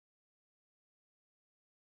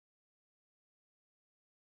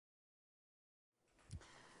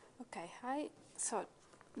Okay, hi. So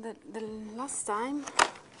the last time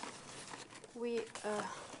we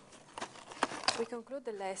conclude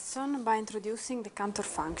the lesson by introducing the Cantor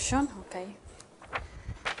function. Okay.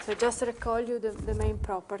 So just recall you the main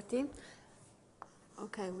property.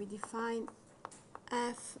 Okay, we define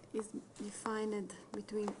f is defined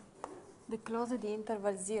between the closed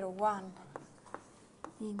interval 0, 1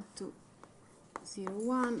 into 0,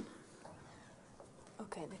 1.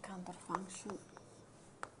 Okay, the Cantor function.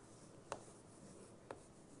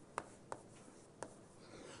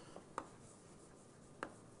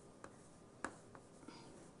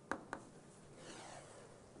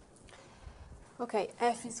 Okay,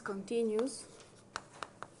 f is continuous.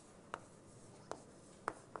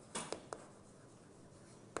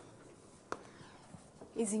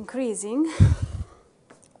 Is increasing,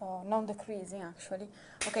 or non-decreasing actually.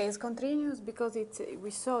 Okay, it's continuous because we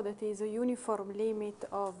saw that it's a uniform limit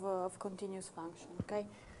of continuous function. Okay.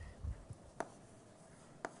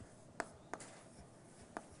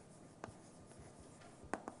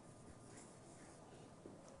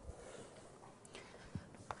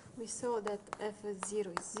 We saw that f of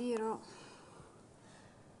 0 is 0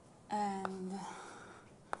 and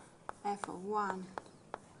f of 1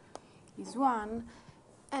 is 1,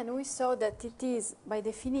 and we saw that it is, by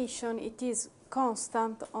definition, it is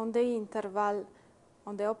constant on the interval,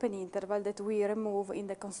 on the open interval that we remove in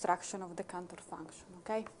the construction of the Cantor function,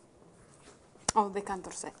 okay? Of the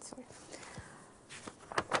Cantor set, sorry.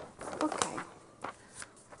 Okay.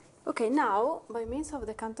 Okay, now, by means of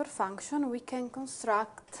the Cantor function, we can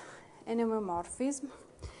construct an homomorphism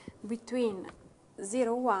between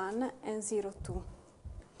 0, 1 and 0, 2.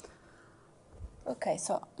 Okay,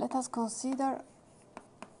 so let us consider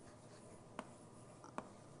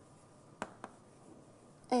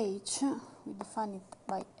h, we define it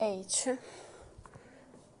by h,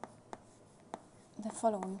 the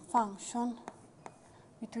following function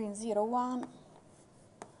between 0, 1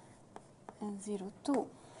 and 0, 2.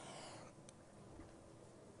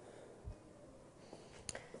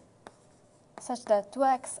 Such that to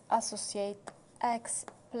x associate x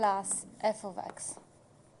plus f of x,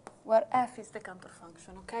 where f is the Cantor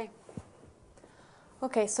function, okay?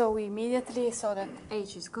 Okay, so we immediately saw that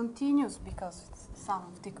h is continuous because it's the sum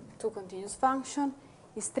of the two continuous functions,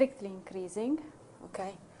 is strictly increasing,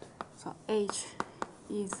 okay? So h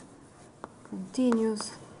is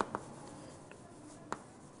continuous,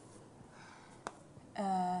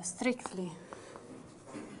 strictly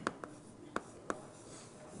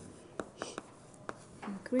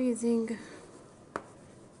increasing,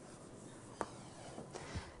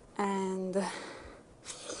 and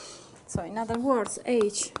so in other words,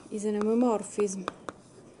 h is an homomorphism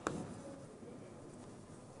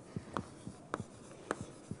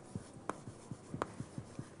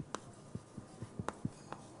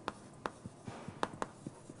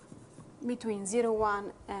between 0,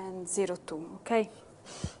 1 and 0, 2, okay?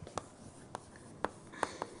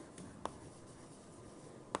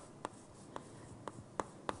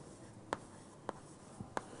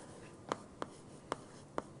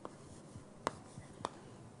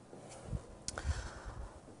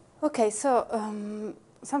 Okay, so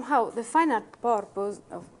somehow the final purpose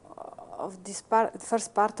of this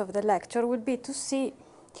first part of the lecture will be to see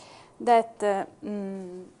that the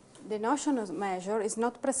notion of measure is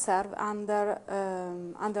not preserved under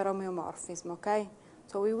homeomorphism, okay?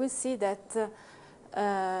 So we will see that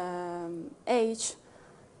H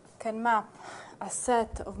can map a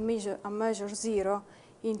set of measure 0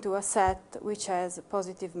 into a set which has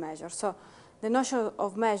positive measure. So the notion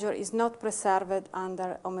of measure is not preserved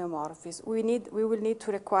under homeomorphism. We will need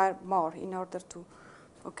to require more in order to,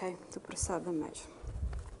 okay, to preserve the measure.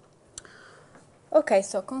 Okay,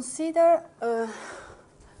 so consider,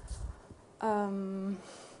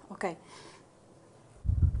 okay,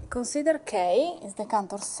 consider K is the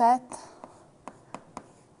Cantor set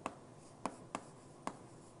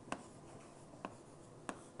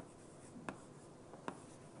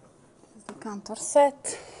Cantor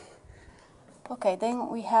set. Okay, then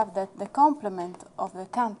we have that the complement of the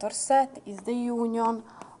Cantor set is the union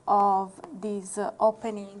of this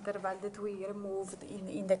open interval that we removed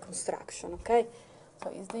in the construction, okay? So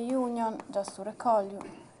it's the union, just to recall you,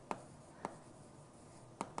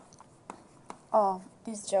 of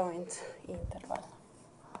this joint interval.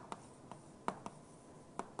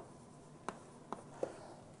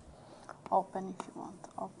 Open if you want,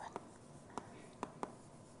 open.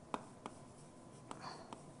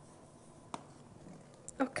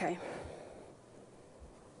 Okay.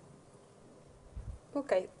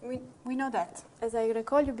 Okay, we know that. As I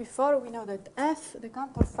recall you before, we know that f, the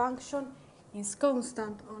Cantor function, is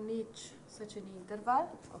constant on each such an interval,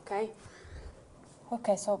 okay?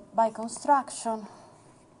 Okay, so by construction,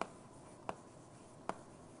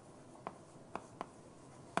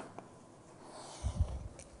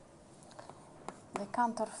 the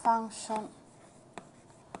counter function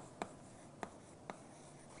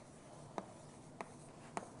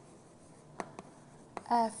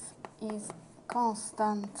f is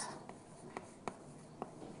constant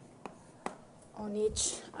on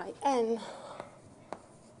each in.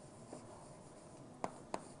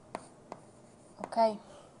 Okay,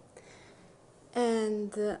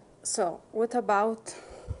 and so what about,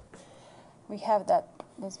 we have that,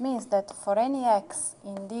 this means that for any x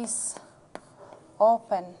in this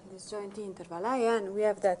open disjoint interval in, we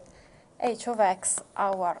have that h of x,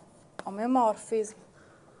 our homeomorphism,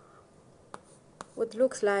 what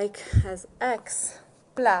looks like as x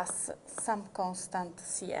plus some constant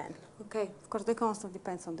Cn. Okay, of course the constant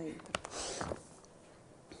depends on the interval.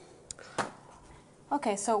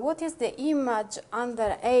 Okay, so what is the image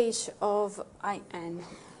under H of In?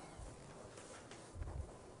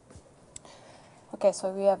 Okay, so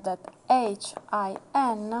we have that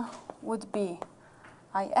HIN would be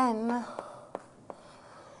In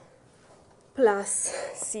plus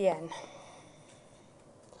Cn.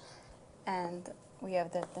 And we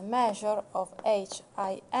have that the measure of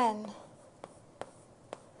HIN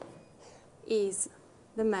is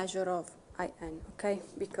the measure of In, okay?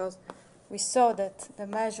 Because we saw that the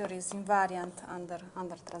measure is invariant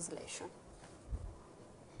under translation.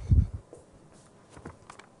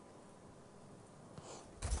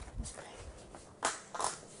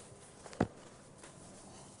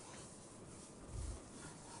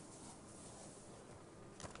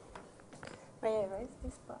 May I erase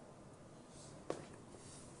this part?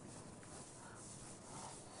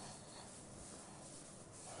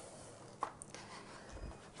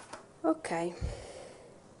 Okay.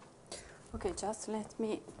 Okay, just let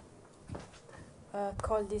me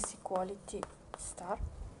call this equality star.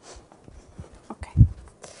 Okay.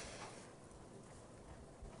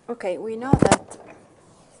 Okay, we know that.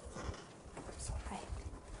 Sorry.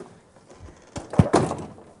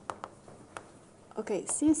 Okay,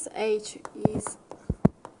 since H is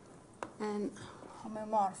an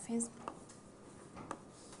homeomorphism,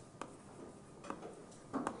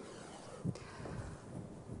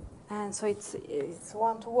 and so it's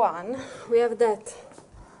one-to-one, we have that.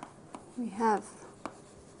 We have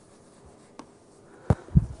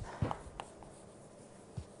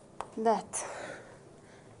that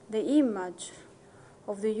the image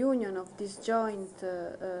of the union of this joint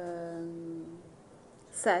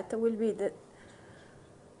set will be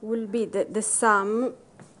the sum,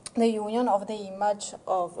 the union of the image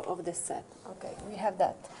of the set. Okay, we have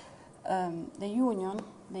that the union,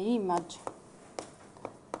 the image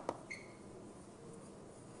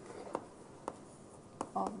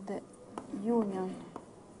of the union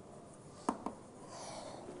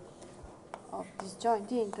of this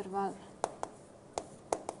joint interval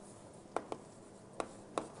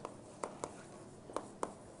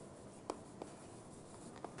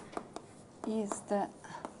is the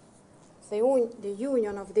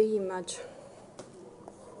union of the images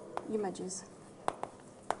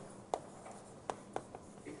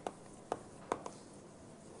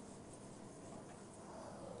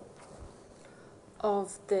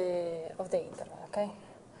of the interval, okay,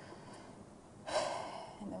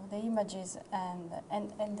 and of the images and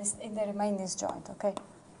they remain disjoint, okay,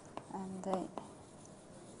 and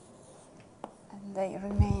they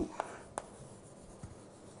remain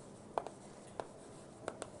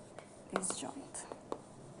disjoint.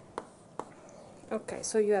 Okay,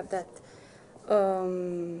 so you have that.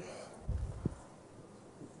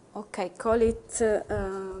 Okay, call it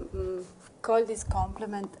call this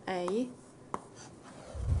complement A.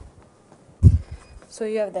 So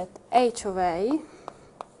you have that H of A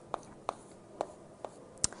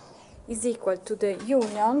is equal to the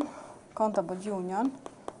union, countable union,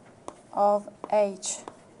 of H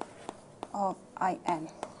of In.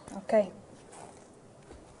 Okay.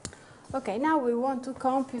 Okay, now we want to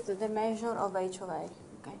compute the measure of H of A.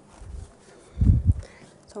 Okay.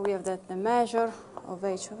 So we have that the measure of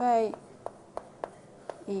H of A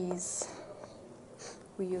is,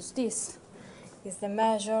 we use this, is the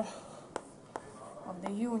measure of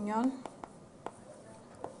the union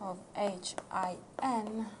of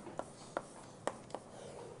HIN,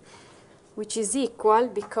 which is equal,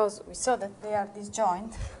 because we saw that they are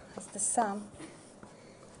disjoint, is the sum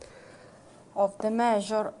of the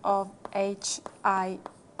measure of HIN.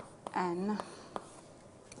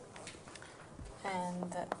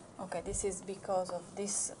 And okay, this is because of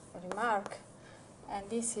this remark, and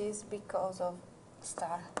this is because of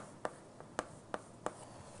star.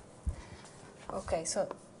 Okay, so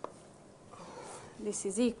this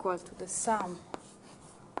is equal to the sum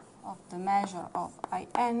of the measure of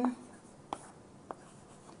In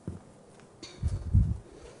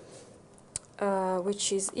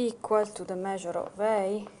which is equal to the measure of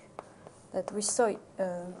A that we saw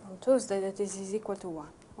on Tuesday, that this is equal to 1,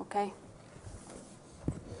 okay?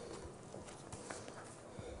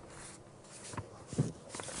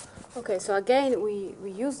 Okay, so again,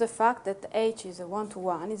 we use the fact that H is a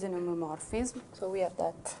one-to-one, is an homomorphism, so we have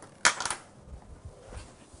that.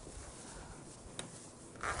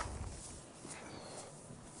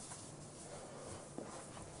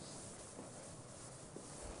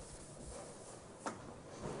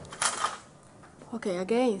 Okay,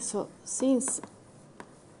 again, so since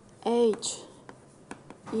H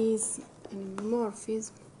is an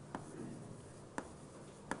homomorphism,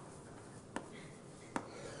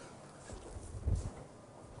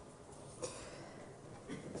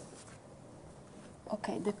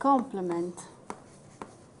 okay, the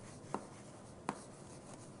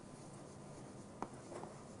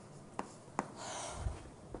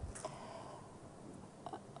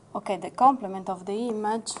complement of the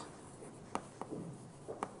image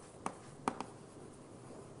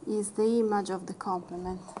is the image of the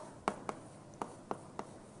complement.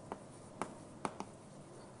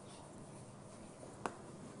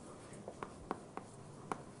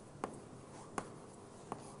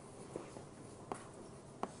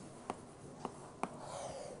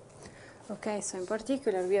 Okay, so in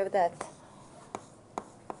particular we have that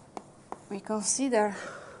we consider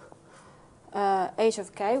H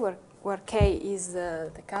of k, where k is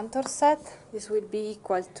the Cantor set. This will be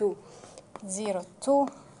equal to 0, 2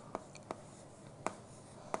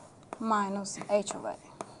 minus H of A.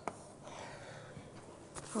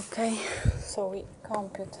 Okay, so we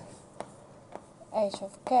compute H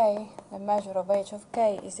of k, the measure of H of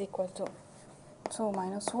k is equal to 2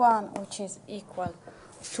 minus 1, which is equal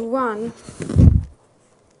to 1.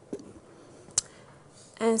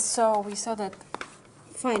 And so we saw that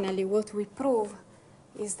finally what we prove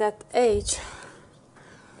is that H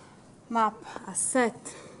map a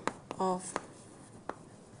set of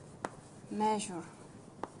measure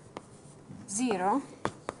 0,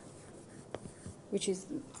 which is,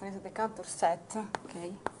 for instance, the Cantor set,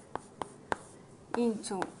 okay,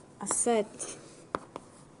 into a set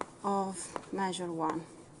of measure 1.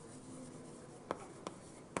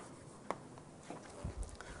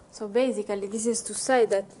 So basically, this is to say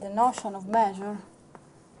that the notion of measure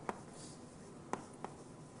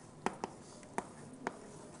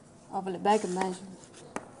of Lebesgue measure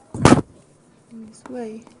in this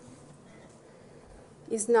way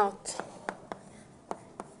is not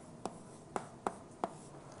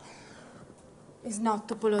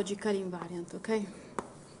topologically invariant, okay?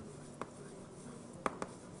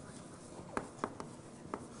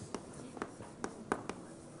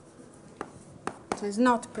 So it's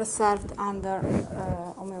not preserved under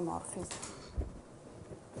homeomorphism.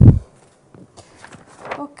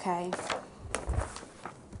 Okay.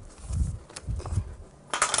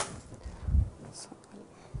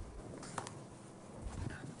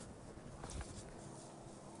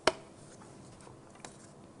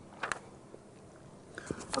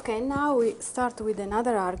 Okay, now we start with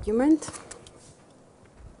another argument,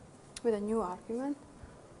 with a new argument.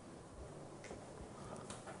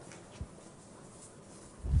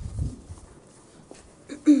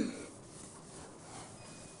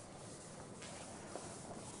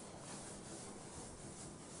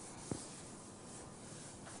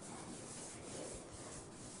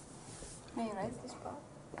 May you raise this part?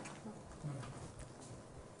 No.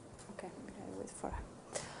 Okay, I'll wait for her.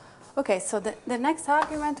 Okay, so the next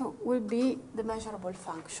argument will be the measurable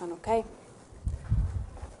function, okay?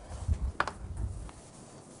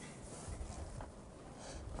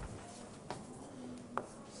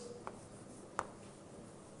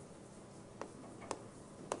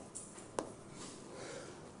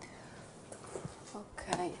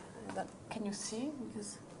 Okay, can you see?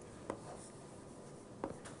 Because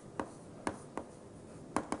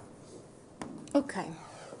okay,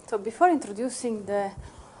 so before introducing the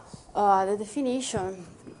definition,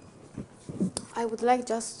 I would like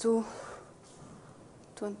just to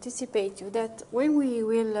anticipate you that when we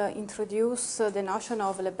will introduce the notion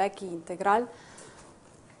of Lebesgue integral,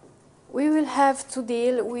 we will have to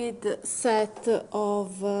deal with a set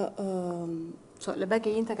of, so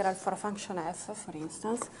Lebesgue integral for a function f, for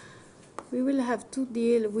instance. We will have to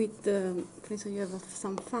deal with, for instance, you have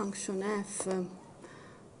some function f,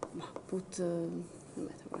 put, no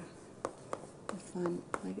matter where, define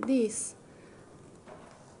like this,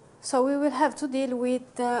 So we will have to deal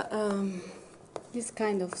with this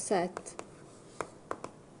kind of set.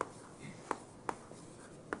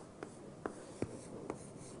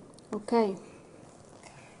 Okay.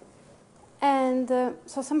 And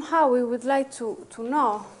so somehow we would like to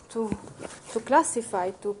know, to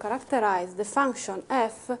classify, to characterize the function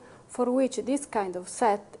f for which this kind of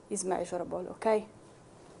set is measurable, okay?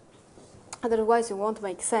 Otherwise it won't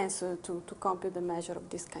make sense to compute the measure of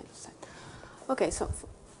this kind of set. Okay, so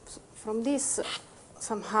from this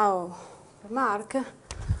somehow remark,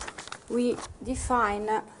 we define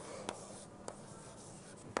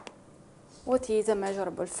what is a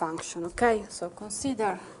measurable function, okay? So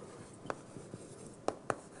consider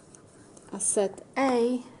a set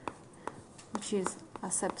A, which is a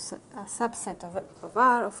subset of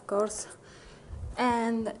R, of course,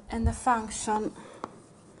 and the function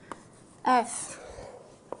f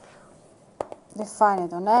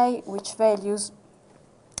defined on A, which values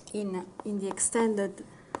in the extended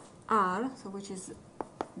R, so which is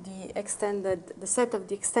the set of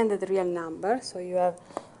the extended real number. So you have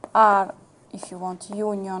R, if you want,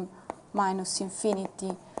 union, minus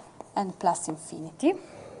infinity, and plus infinity.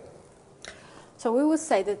 So we would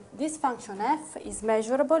say that this function f is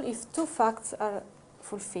measurable if two facts are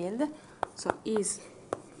fulfilled. So is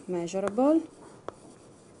measurable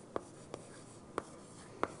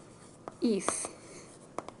if,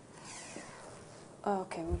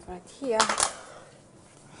 okay, we'll write here,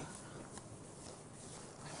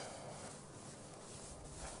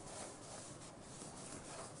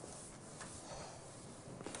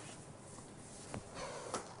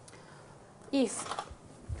 if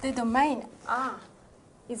the domain A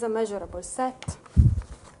is a measurable set,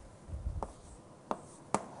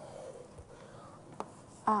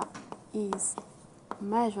 A is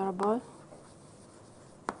measurable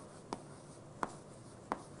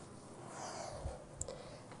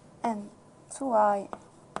and 2i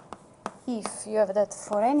if you have that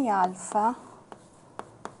for any alpha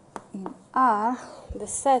in R, the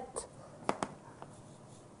set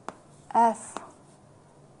f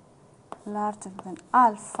larger than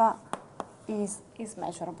alpha is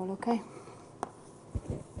measurable, okay?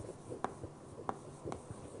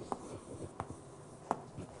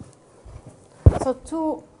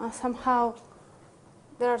 So somehow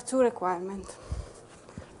there are two requirements.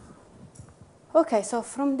 Okay, so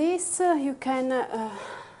from this you can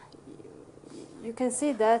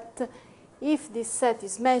see that if this set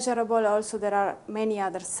is measurable, also there are many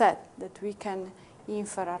other sets that we can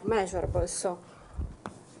infer are measurable. So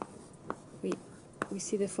we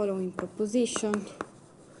see the following proposition.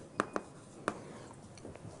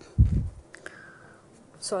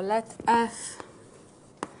 So let f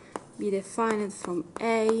be defined from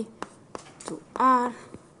A to R,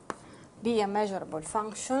 be a measurable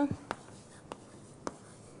function,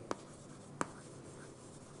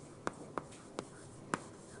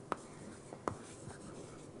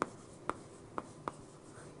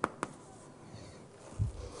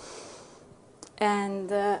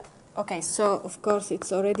 and okay, so of course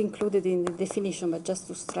it's already included in the definition, but just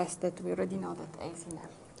to stress that we already know that A is in M.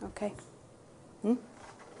 Okay? Hmm? What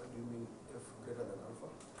do you mean f greater than alpha?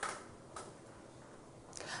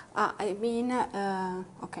 I mean,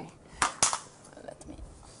 okay, let me,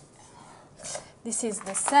 this is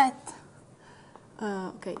the set,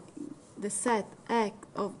 okay, the set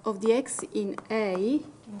of the x in A,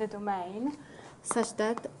 in the domain, such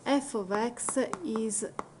that f of x is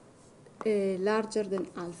larger than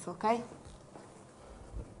alpha, okay?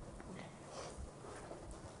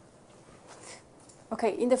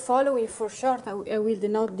 Okay, in the following, for short, I will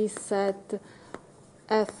denote this set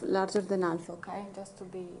f larger than alpha, okay? Just to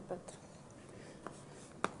be better.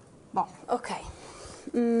 Bon, okay.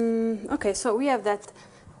 Okay, so we have that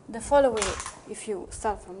the following, if you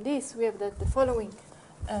start from this, we have that the following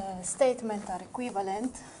statements are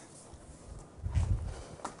equivalent.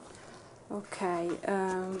 Okay,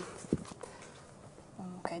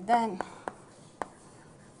 okay, then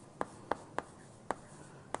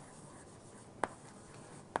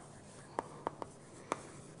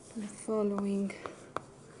the following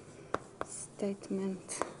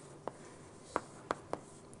statements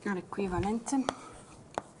are equivalent.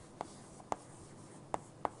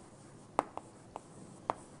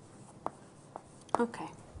 Okay,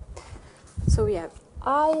 so we have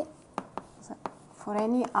I for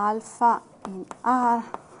any alpha in R.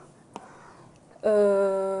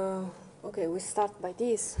 Okay, we start by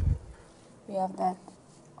this. We have that,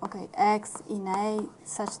 okay, x in A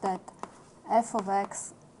such that f of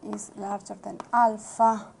x is larger than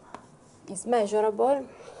alpha is measurable.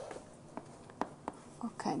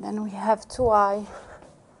 Okay, then we have 2i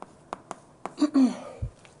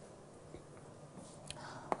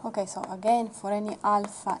okay, so again, for any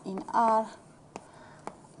alpha in R,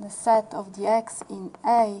 the set of the x in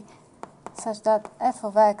A such that f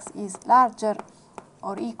of x is larger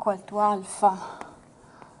or equal to alpha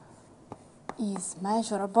is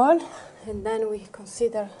measurable. And then we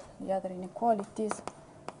consider the other inequalities.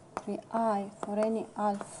 3i for any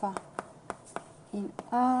alpha in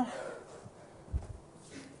R,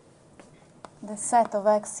 the set of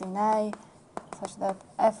x in A such that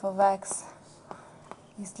f of x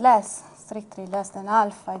is strictly less than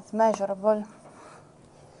alpha, is measurable.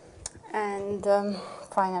 And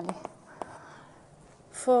finally,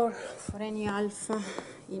 for any alpha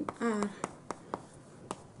in R,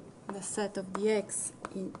 the set of the x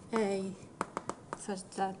in A such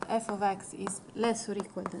that f of x is less or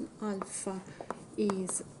equal than alpha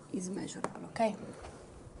is measurable, okay?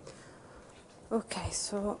 Okay,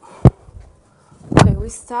 so we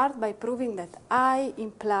start by proving that I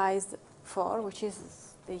implies 4, which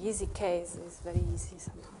is the easy case, is very easy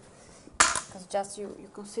somehow. Because just you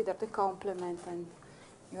consider the complement and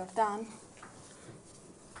you're done.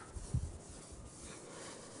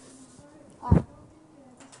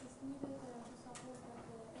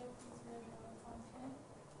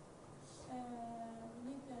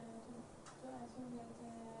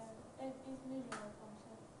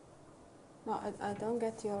 No, I don't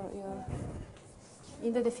get your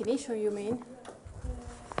in the definition you mean?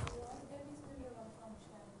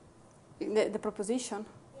 The proposition?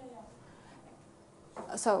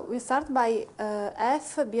 So we start by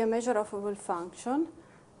f be a measurable function,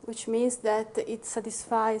 which means that it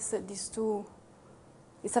satisfies these two.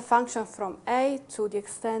 It's a function from A to the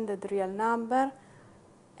extended real number,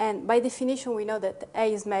 and by definition we know that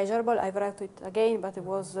A is measurable. I wrote it again, but it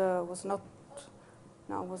was not.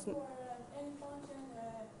 No, was not. Any function,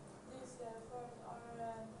 these first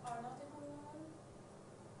are not equal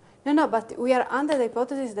to 1? No, but we are under the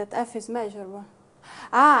hypothesis that f is measurable.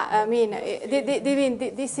 I mean,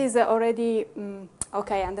 this is already,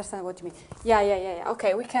 okay, I understand what you mean. Yeah.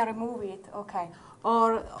 Okay, we can remove it, okay.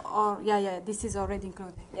 Or yeah, this is already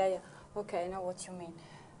included. Yeah. Okay, I know what you mean.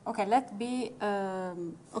 Okay, let be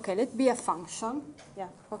a function. Yeah,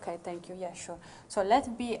 okay, thank you, yeah, sure. So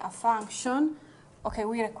let be a function. Okay,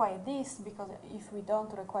 we require this because if we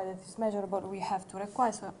don't require that it's measurable, we have to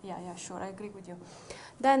require, so yeah, sure, I agree with you.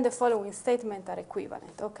 Then the following statements are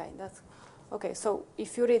equivalent. Okay, that's okay. So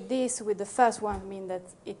if you read this with the first one, mean that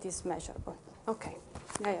it is measurable. Okay,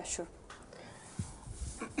 yeah, sure.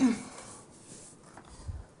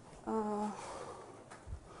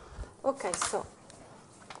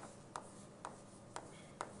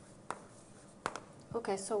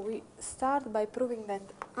 So we start by proving that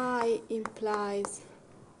I implies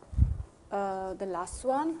the last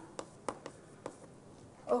one.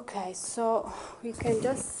 Okay, so we can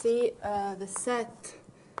just see the set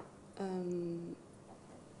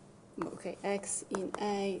x in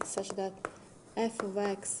A such that f of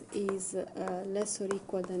x is less or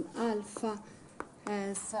equal than alpha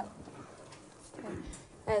as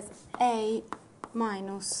A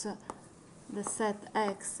minus the set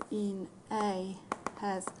x in A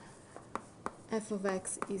has f of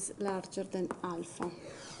x is larger than alpha.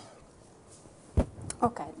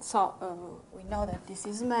 Okay, so we know that this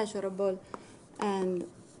is measurable and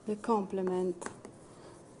the complement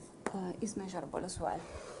is measurable as well.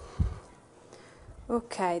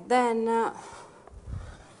 Okay, then,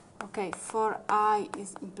 for I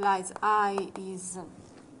implies I is,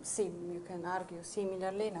 you can argue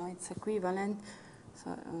similarly, no, it's equivalent,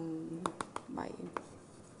 so by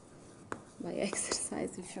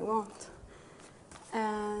exercise if you want.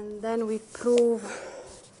 And then we prove,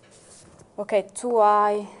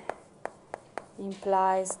 2i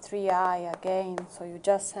implies 3i again, so you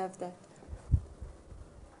just have that.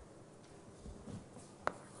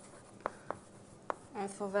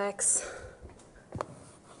 F of x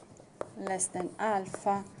less than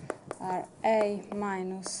alpha are A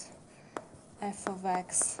minus f of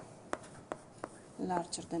x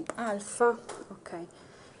larger than alpha. Okay,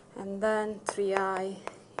 and then 3i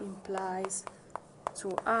implies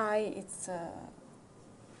 2i. It's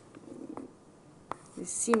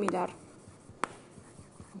similar.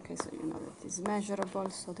 Okay, so you know that it's measurable,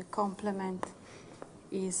 so the complement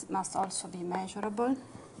must also be measurable.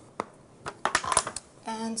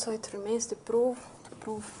 And so it remains to prove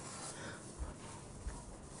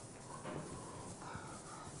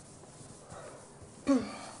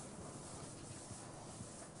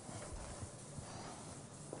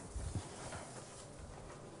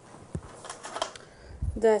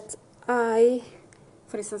that I,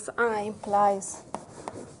 for instance, I implies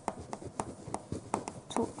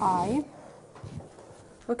 2i.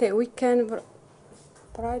 Okay, we can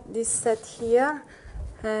this set here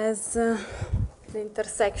has the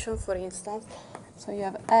intersection, for instance. So you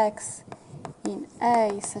have x in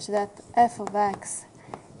A such that f of x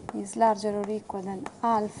is larger or equal than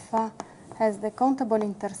alpha has the countable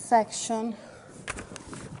intersection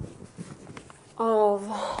of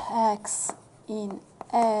x in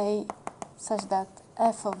A such that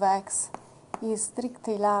f of x is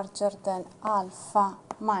strictly larger than alpha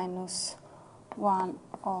minus 1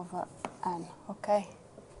 over n, okay?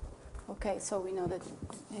 Okay, so we know that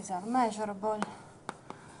these are measurable,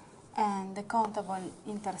 and the countable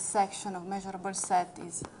intersection of measurable set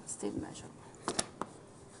is still measurable.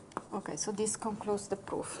 Okay, so this concludes the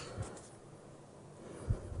proof.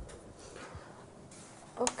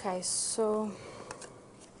 Okay, so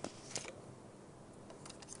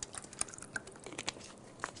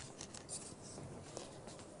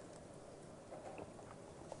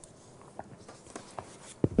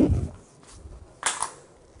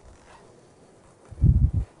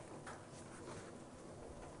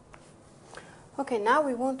okay, now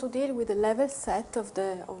we want to deal with the level set of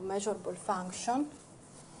measurable function.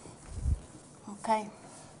 Okay.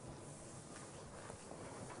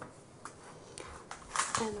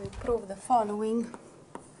 And we prove the following.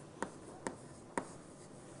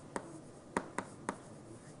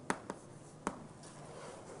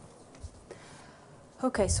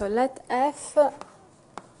 Okay, so let f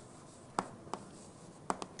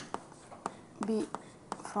be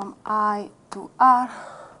from I to R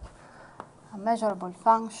a measurable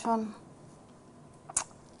function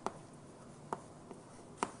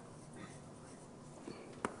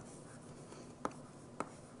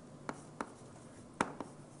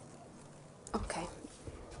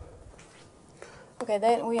Okay,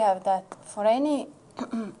 then we have that for any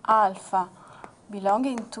alpha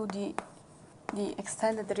belonging to the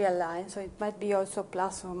extended real line, so it might be also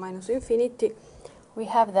plus or minus infinity, we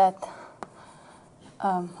have that,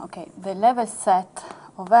 okay, the level set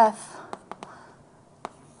of f,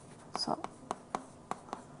 so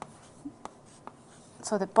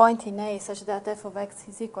the point in A such that f of x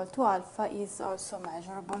is equal to alpha is also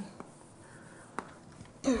measurable.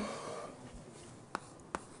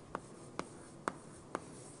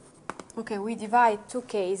 Okay, we divide two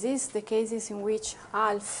cases, the cases in which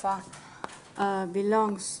alpha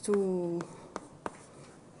belongs to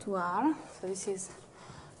R, so this is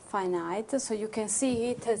finite, so you can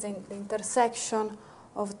see it as an intersection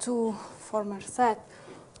of two former sets.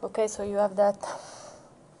 Okay, so you have that,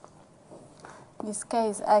 in this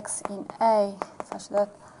case, x in A, such that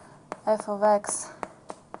f of x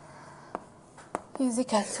is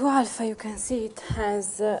equal to alpha. You can see it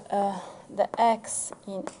has the x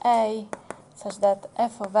in A, such that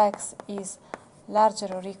f of x is larger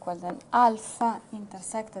or equal than alpha,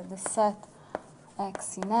 intersected the set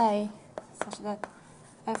x in A, such that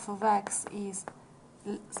f of x is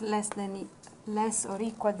less or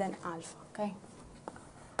equal than alpha. Okay.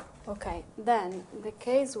 Okay. Then the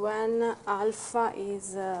case when alpha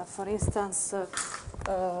is, for instance,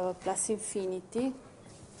 plus infinity.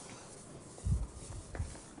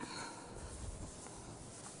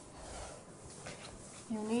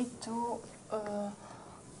 You need to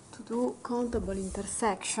do countable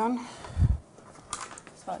intersection.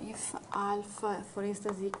 So if alpha, for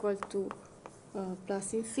instance, is equal to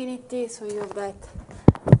plus infinity, so you have that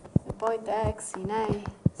the point x in A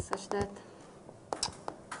such that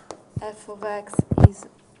f of x is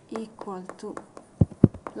equal to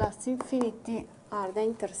plus infinity are the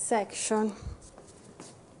intersection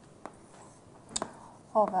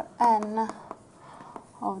over n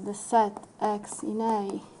of the set x in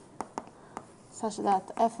A such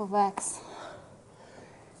that f of x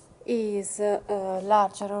is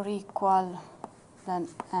larger or equal than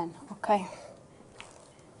n, okay?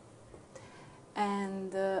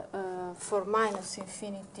 And for minus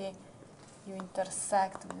infinity, you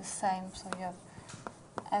intersect with the same, so you have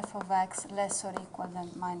f of x less or equal than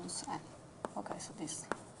minus n. Okay, so this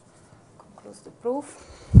concludes the proof.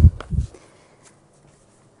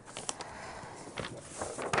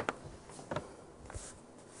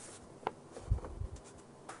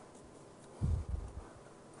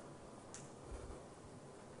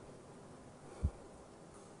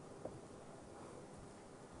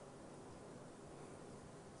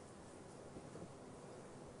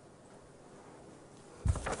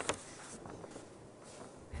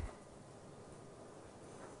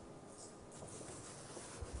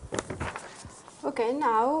 Okay,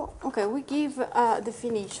 now, we give a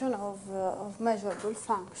definition of measurable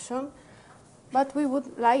function, but we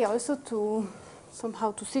would like also to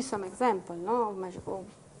somehow to see some example, no,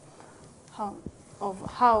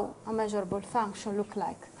 of how a measurable function look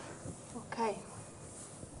like. Okay.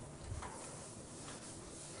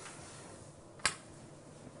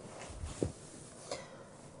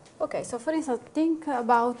 Okay, so for instance, think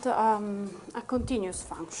about a continuous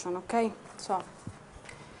function, okay? So,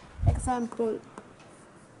 example,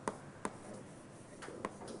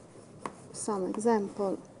 some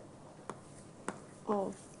example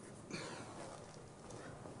of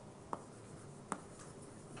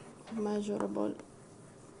measurable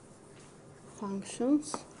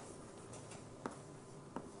functions.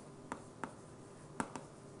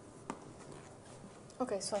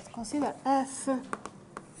 Okay, so consider f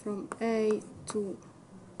from a to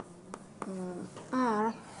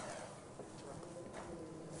r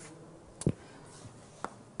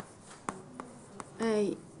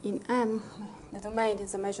a in M, the domain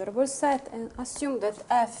is a measurable set, and assume that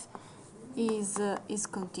f is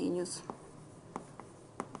continuous.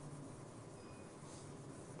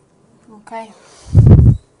 Okay.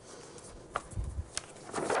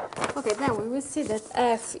 Okay, then we will see that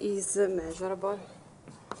f is measurable.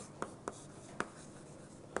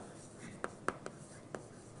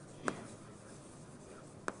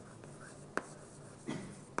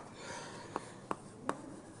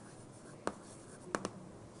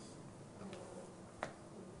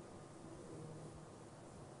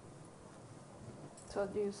 So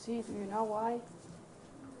do you see, do you know why?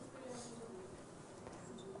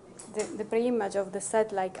 The preimage of the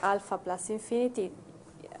set like alpha plus infinity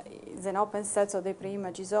is an open set, so the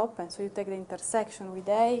preimage is open. So you take the intersection with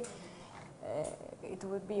A, it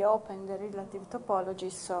would be open, the relative topology,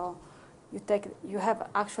 so you have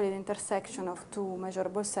actually the intersection of two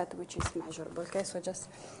measurable sets, which is measurable. Okay, so just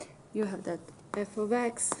you have that f of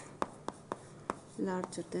x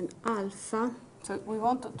larger than alpha. So we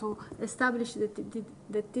want to establish that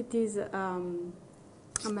it is a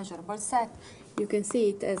measurable set. You can see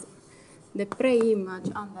it as the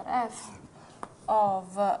preimage under f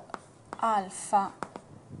of alpha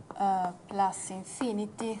plus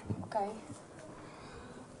infinity, okay?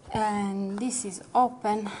 And this is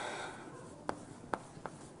open.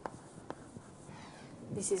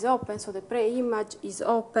 This is open, so the preimage is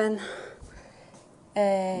open,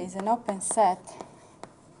 is an open set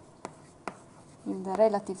in the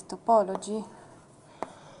relative topology,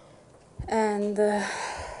 and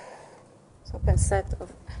it's open set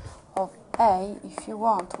of A, if you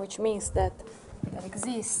want, which means that there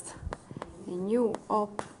exists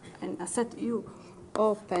a set U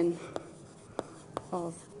open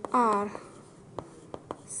of R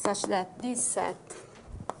such that this set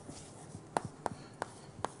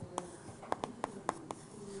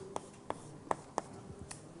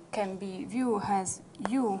can be viewed as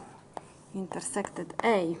U intersected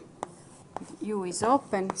A. U is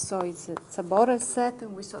open, so it's a Borel set,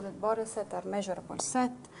 and we saw that Borel sets are measurable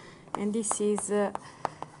set, and this is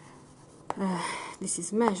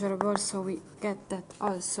measurable, so we get that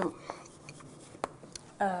also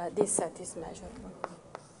this set is measurable.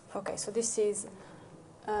 Okay, so this is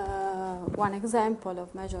one example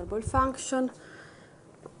of measurable function.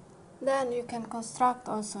 Then you can construct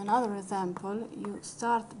also another example. You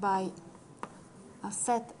start by a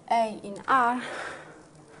set A in R,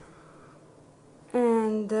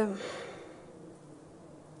 and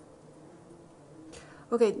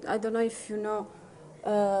okay, I don't know if you know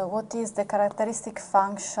what is the characteristic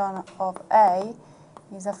function of A.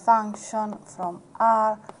 Is a function from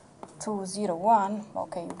R to 0, 1.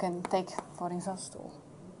 Okay, you can take, for instance,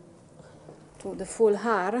 to the full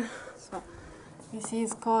R. So this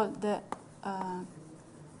is called the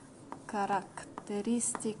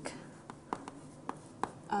characteristic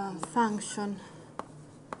function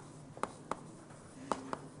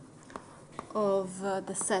of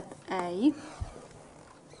the set A,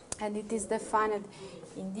 and it is defined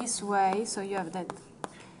in this way. So you have that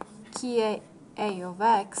key A of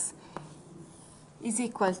x is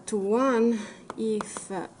equal to 1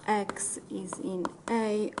 if x is in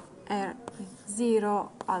A, R is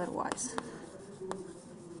 0, otherwise.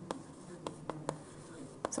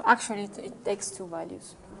 So actually it takes two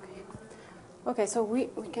values. Okay, so we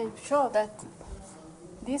can show that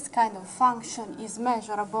this kind of function is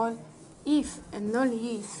measurable if and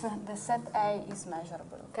only if the set A is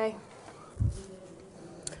measurable, okay?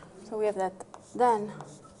 So we have that. Then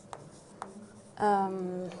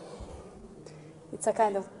it's a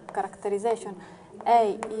kind of characterization.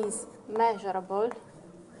 A is measurable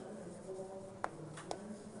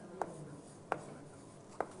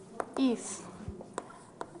if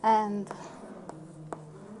and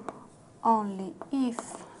only if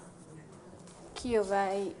Q of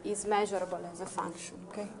A is measurable as a function,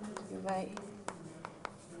 okay? Q of A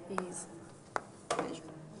is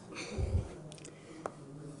measurable.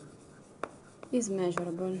 Is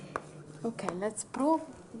measurable. Okay, let's prove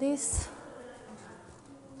this.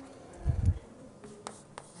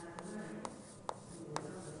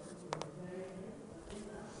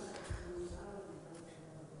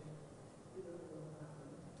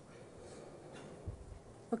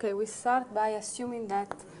 Okay, we start by assuming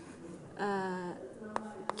that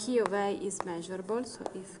key of A is measurable. So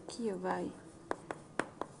if key of A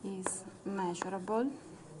is measurable,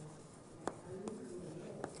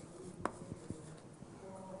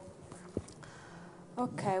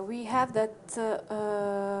 okay, we have that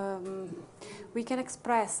we can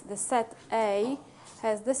express the set A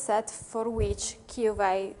as the set for which key of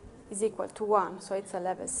A is equal to 1, so it's a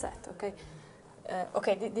level set, okay?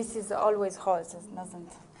 This is always holds, it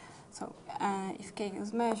doesn't. So if K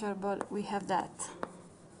is measurable, we have that.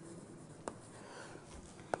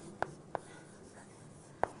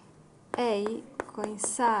 A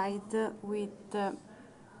coincide with the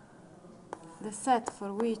set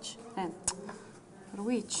for which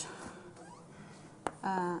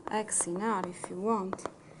x in R, if you want,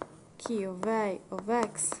 key of A of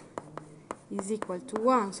x is equal to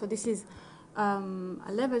 1. So this is a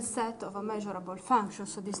level set of a measurable function.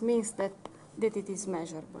 So this means that it is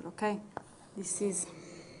measurable, okay? This is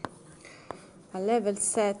a level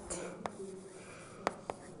set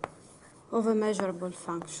of a measurable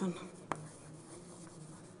function.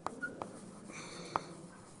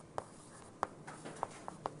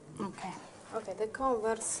 Okay, the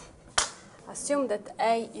converse assume that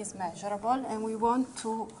A is measurable, and we want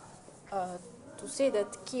to see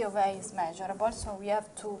that key of A is measurable. So we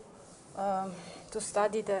have to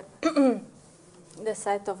study the the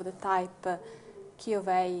set of the type key of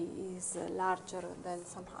A is larger than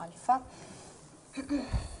some alpha.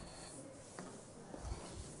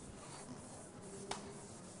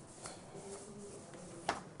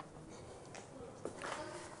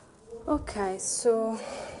 Okay, so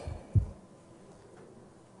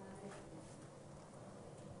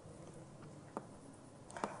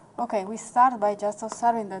we start by just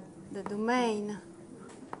observing that the domain,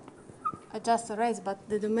 I just erased, but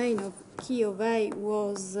the domain of key of A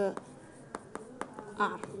was R,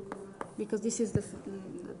 because this is the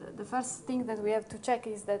first thing that we have to check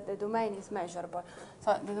is that the domain is measurable.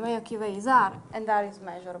 So the domain of key of A is R, and R is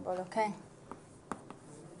measurable, okay?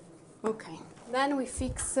 Okay, then we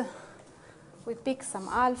pick some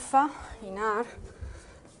alpha in R,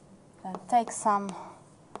 and take some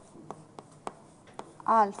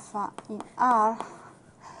alpha in R,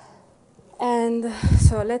 and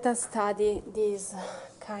so let us study this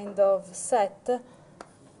kind of set, the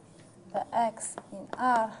x in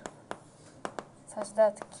R, such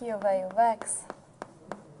that key of A of x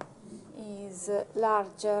is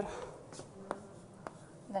larger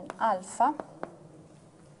than alpha.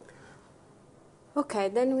 Okay,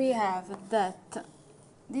 then we have that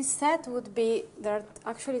this set would be, there are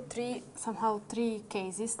actually three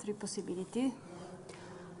cases, three possibilities.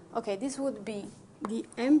 Okay, this would be the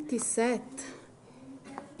empty set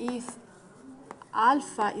if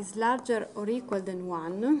alpha is larger or equal than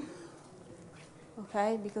 1,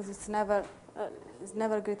 okay, because it's never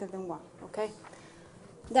greater than 1, okay?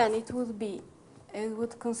 Then it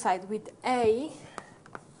would coincide with A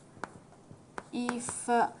if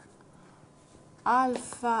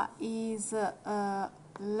alpha is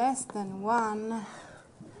less than 1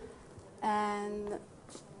 and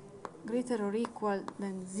greater or equal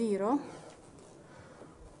than 0,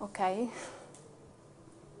 okay,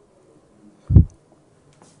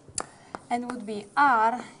 and would be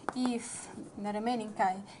R if, in the remaining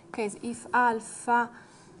case, if alpha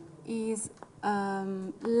is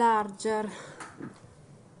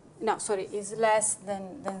is less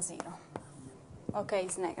than 0, okay,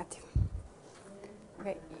 is negative.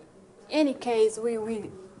 Okay, in any case, we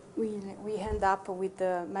end up with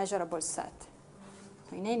the measurable set.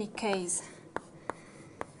 In any case,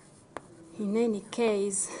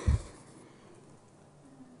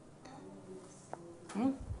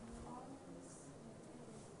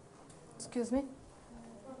 excuse me?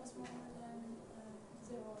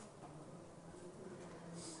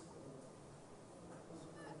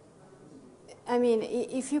 I mean,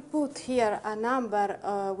 if you put here a number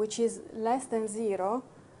which is less than 0,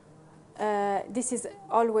 this is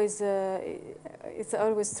always, it's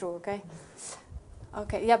always true, okay?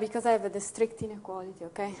 Okay, yeah, because I have the strict inequality,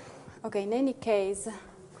 okay? Okay, in any case,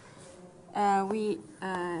 we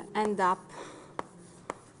end up,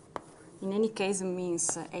 in any case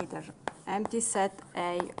means either empty set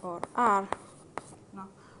A or R, no,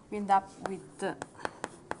 we end up with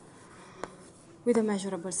a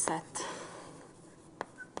measurable set.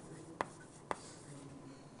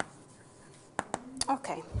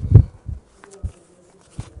 Okay.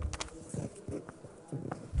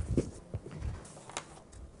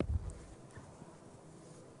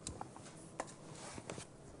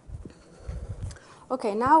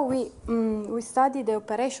 Okay, now we study the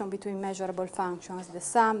operation between measurable functions, the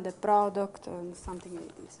sum, the product, and something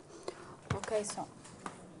like this. Okay, so.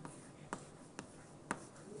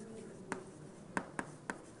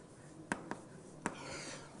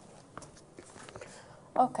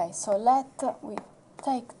 Okay, so we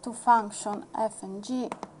take two functions f and g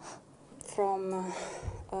from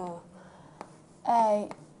a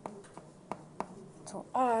to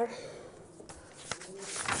r.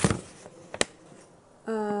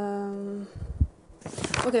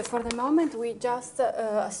 Okay, for the moment we just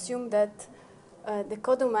assume that the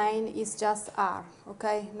codomain is just R,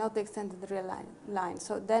 okay, not the extended real line.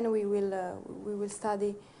 So then we will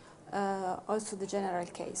study also the general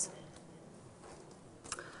case.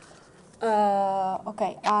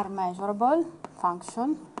 Okay, R measurable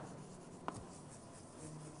function.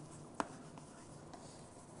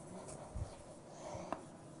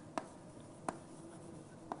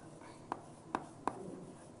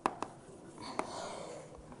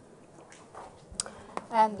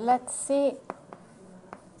 And let's see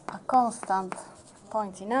a constant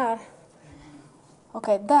point in R.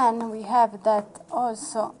 Okay, then we have that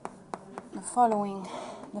also the following,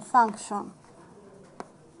 the function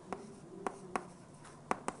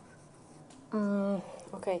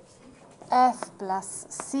okay, f plus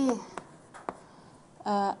c,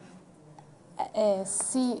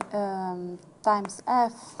 c times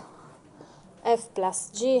f plus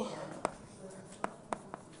g,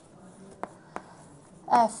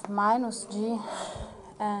 f minus g,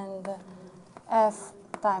 and f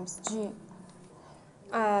times g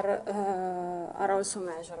are also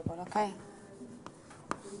measurable, okay?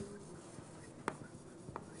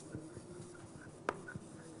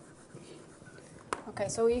 Okay,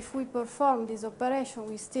 so if we perform this operation,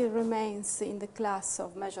 we still remains in the class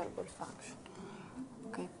of measurable function.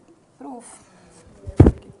 Okay, proof.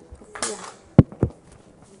 Proof here.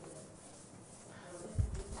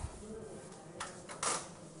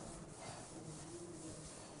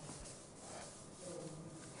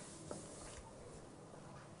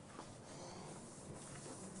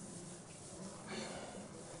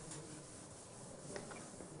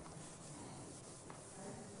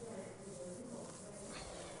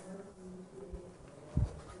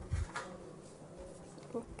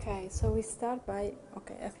 Okay, so we start by,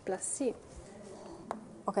 okay, f plus c.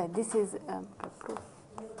 Okay, this is proof.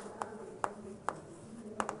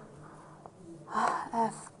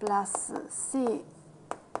 F plus c,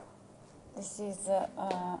 this is,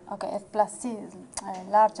 okay, f plus c is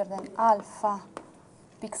larger than alpha,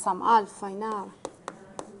 pick some alpha in R.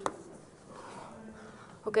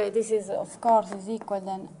 Okay, this is, of course, is equal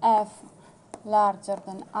than f larger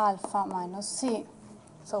than alpha minus c.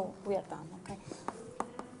 So we are done, okay?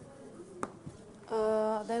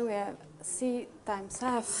 Then we have c times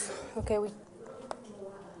f. Okay,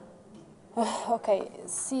 okay,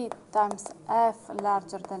 c times f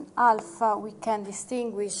larger than alpha. We can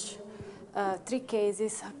distinguish three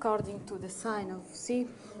cases according to the sign of c.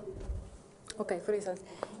 Okay, for instance,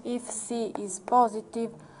 if c is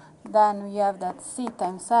positive, then we have that c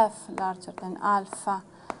times f larger than alpha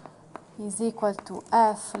is equal to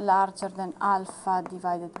f larger than alpha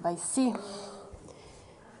divided by c.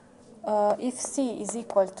 If c is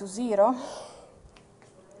equal to 0,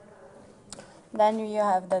 then you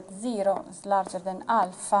have that 0 is larger than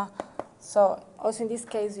alpha. So also in this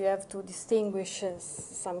case, you have to distinguish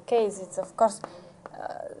some cases. Of course,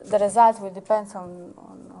 the result will depend on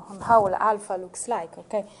how alpha looks like,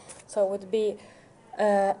 okay? So it would be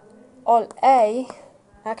all A.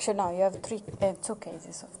 Actually, no, you have two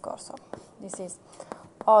cases, of course. So this is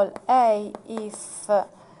all A if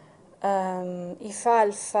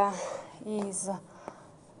alpha is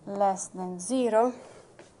less than 0,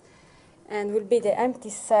 and will be the empty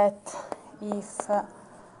set if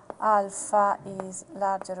alpha is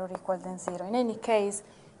larger or equal than 0. In any case,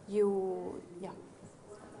 yeah.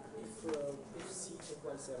 If c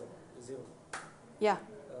equals 0, Yeah.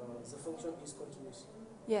 The function is continuous.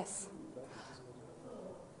 Yes.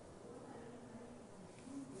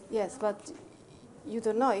 Yes, but you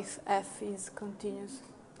don't know if f is continuous.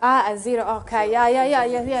 Ah, 0. Okay. Yeah.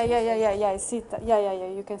 I see it. Yeah.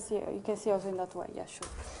 You can see also in that way. Yeah, sure.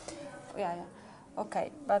 Yeah.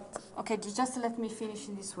 Okay, but okay. Just let me finish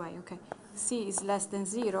in this way. Okay, c is less than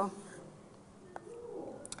 0.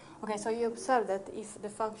 Okay, so you observe that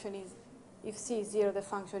if c is 0, the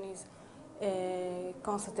function is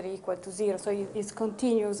constantly equal to 0. So it's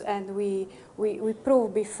continuous, and we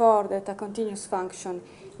proved before that a continuous function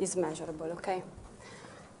is measurable. Okay.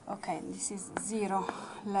 Okay, this is 0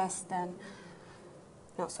 less than,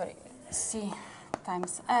 no, sorry, c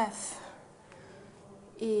times f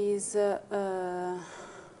is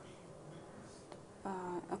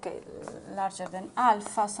okay, larger than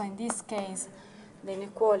alpha, so in this case the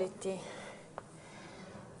inequality,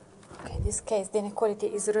 okay, in this case the inequality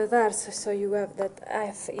is reversed, so you have that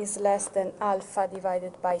f is less than alpha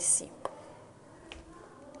divided by c.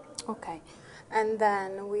 Okay, and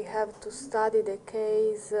then we have to study the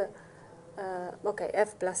case, okay,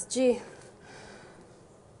 f plus g.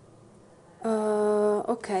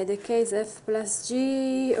 Okay, the case f plus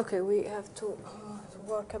g, okay, we have to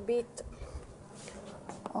work a bit.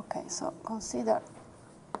 Okay, so consider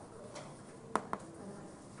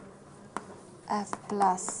f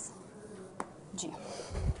plus g.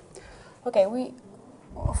 Okay,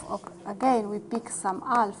 again we pick some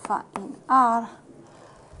alpha in R.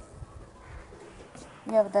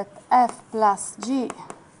 We have that f plus g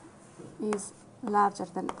is larger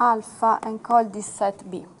than alpha, and call this set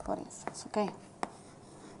B, for instance, okay?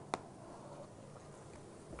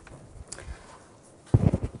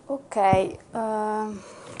 Okay,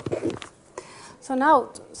 so now,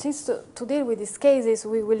 since to deal with these cases,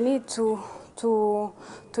 we will need to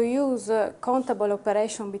use countable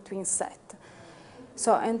operation between set.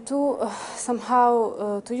 So, and to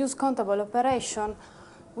somehow to use countable operation,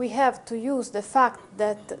 we have to use the fact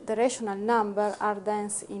that the rational numbers are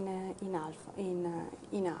dense in R.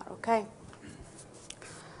 Okay.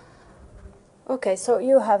 Okay, so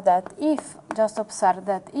you have that if, just observe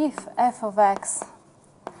that if f of x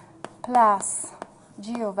plus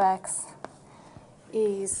g of x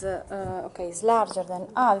is okay, is larger than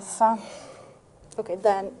alpha, okay,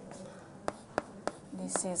 then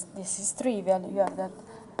this is trivial. You have that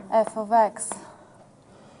f of x.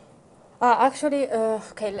 Actually,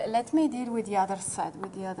 okay, let me deal with the other set.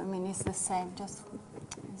 With the other, I mean, it's the same.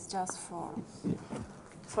 It's just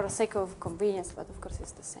for the sake of convenience, but of course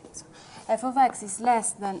it's the same. So f of x is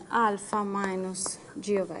less than alpha minus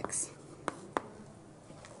g of x.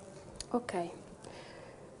 Okay.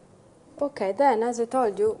 Okay, then as I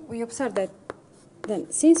told you, we observe that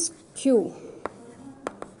then since Q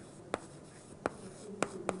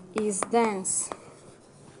is dense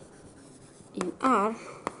in R,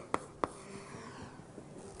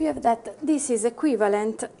 we have that this is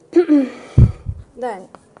equivalent then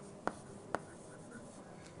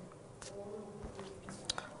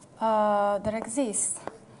there exists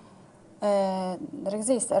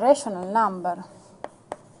a rational number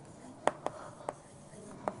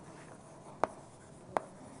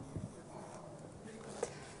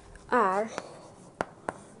R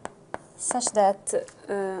such that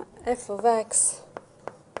f of x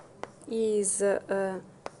is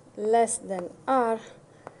less than R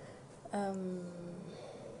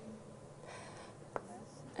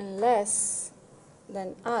and less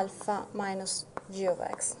than alpha minus g of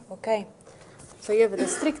x, okay? So you have the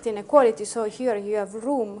strict inequality, so here you have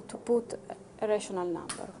room to put a rational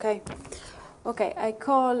number, okay? Okay, I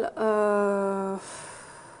call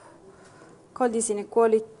this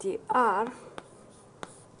inequality R,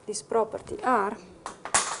 this property R,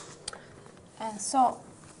 and so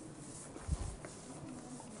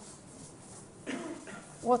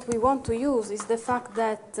what we want to use is the fact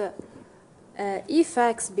that if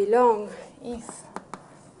x belongs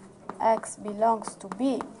to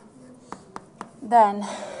B, then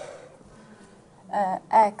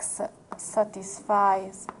x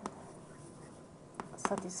satisfies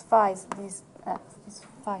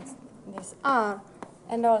this R,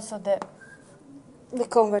 and also the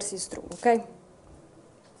converse is true, okay?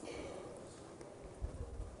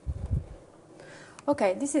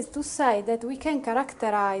 Okay, this is to say that we can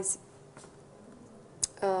characterize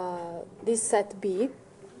this set B.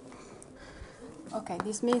 Okay,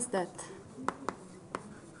 this means that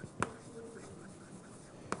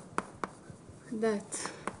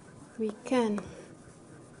we can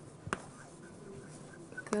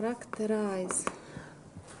characterize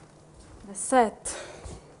the set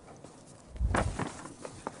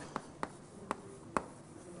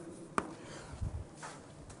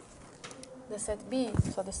B,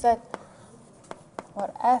 so the set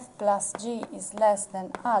where f plus g is less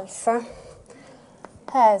than alpha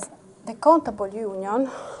has the countable union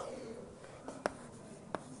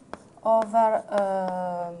over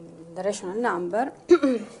the rational number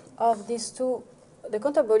of these two, the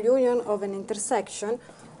countable union of an intersection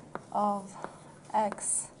of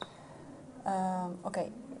x,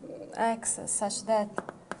 okay, x such that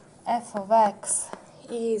f of x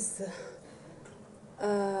is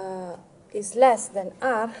less than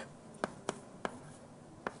R,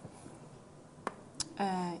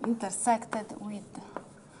 intersected with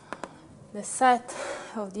the set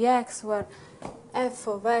of the x where f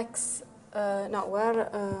of x,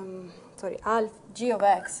 sorry, g of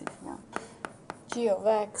x, if you want, g of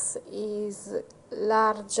x is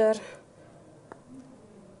larger,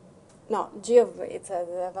 no, g of, it's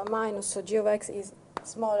a minus, so g of x is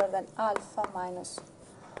smaller than alpha minus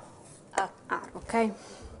r, okay?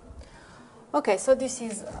 Okay, so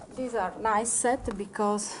these are nice set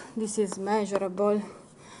because this is measurable.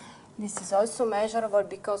 This is also measurable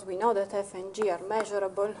because we know that f and g are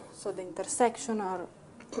measurable, so the intersection are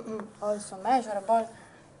also measurable.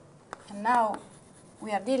 And now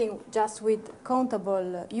we are dealing just with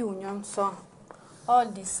countable union, so all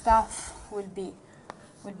this stuff will be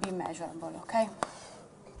measurable, okay?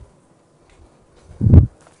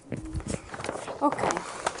 Okay,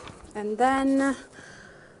 and then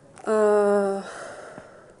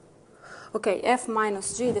okay, f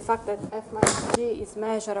minus g, the fact that f minus g is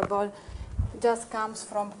measurable just comes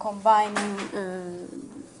from combining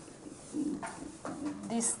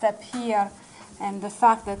this step here and the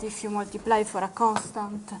fact that if you multiply for a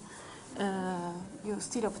constant, you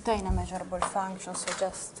still obtain a measurable function. So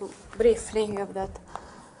just to briefly, you have that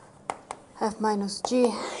f minus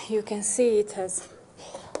g, you can see it as,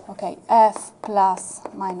 okay, f plus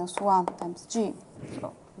minus 1 times g.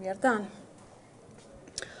 So we are done.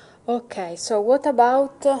 Okay, so what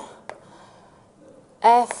about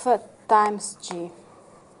f times g?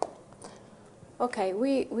 Okay,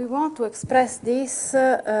 we want to express this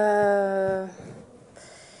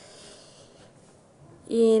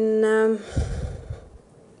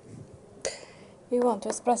we want to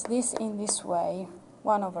express this in this way: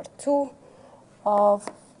 1 over 2 of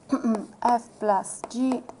f plus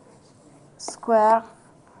g square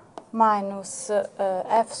minus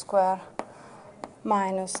f square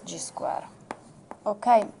minus g square.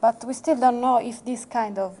 Okay, but we still don't know if this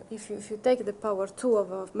kind of, if you take the power 2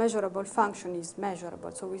 of a measurable function is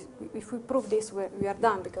measurable. So if we prove this, we are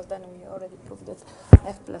done, because then we already proved that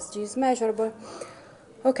f plus g is measurable.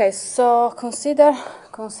 Okay, so consider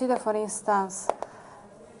for instance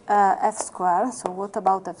f square. So what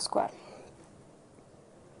about f square?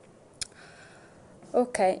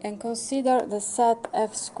 Okay, and consider the set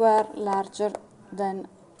f square larger than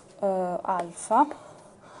alpha.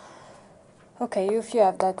 Okay, if you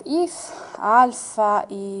have that, if alpha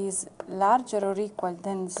is larger or equal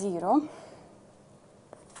than 0,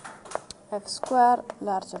 f square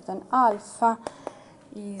larger than alpha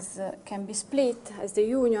is can be split as the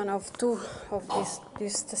union of two of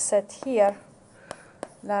this set here,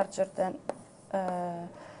 larger than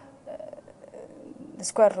the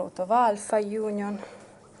square root of alpha union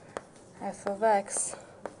f of x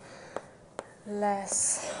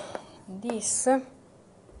less this.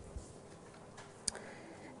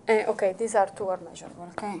 Okay, these are two are measurable,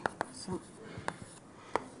 okay?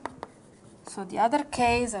 So the other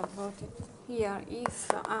case, I wrote it here,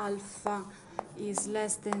 if alpha is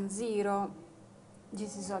less than 0,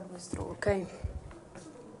 this is always true, okay?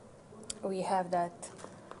 We have that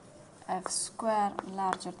f square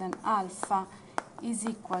larger than alpha is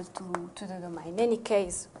equal to the domain. In any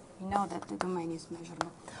case, we know that the domain is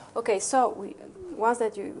measurable. Okay, so once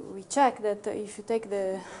that we check that if you take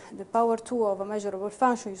the power 2 of a measurable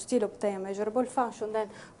function, you still obtain a measurable function, then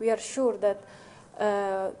we are sure that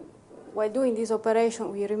while doing this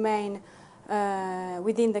operation, we remain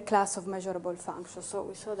within the class of measurable functions. So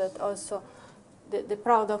we saw that also the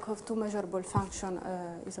product of two measurable functions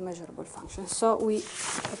is a measurable function. So I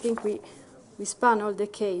think we span all the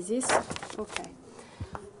cases. Okay.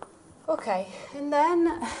 Okay, and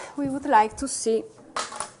then we would like to see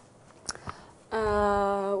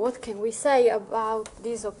what can we say about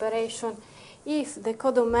this operation if the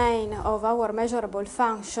codomain of our measurable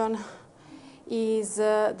function is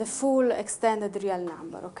the full extended real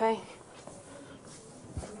number, okay?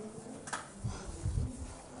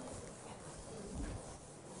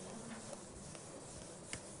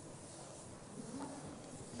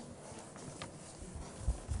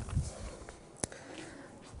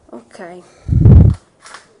 Okay.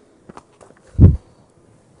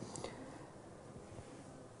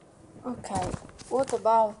 Okay, what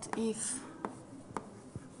about if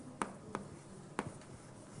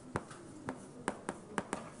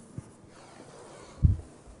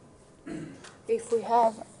we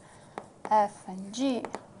have f and g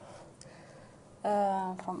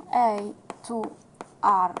from A to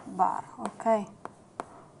R bar, okay?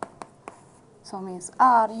 So means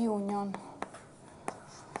R union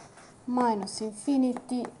minus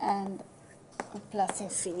infinity and plus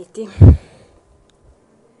infinity.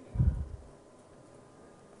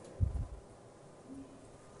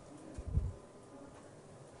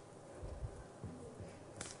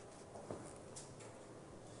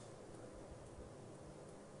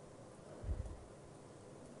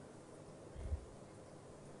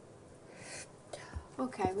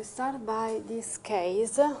 Okay, we start by this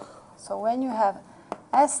case. So when you have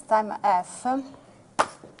S times F,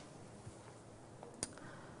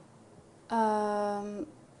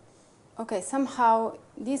 okay, somehow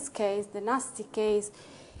this case, the nasty case,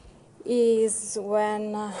 is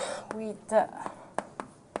when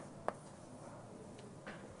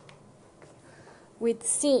with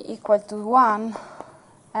C equal to 1,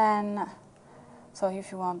 and so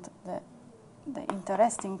if you want the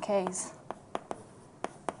interesting case,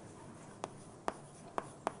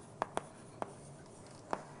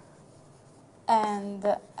 and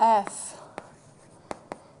F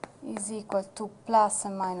is equal to plus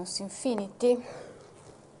and minus infinity.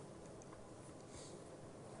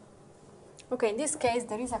 Okay, in this case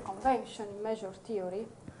there is a convention in measure theory.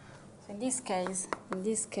 So in this case,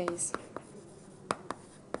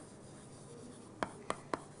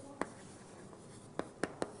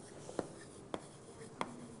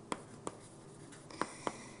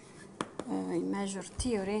 in measure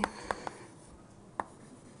theory,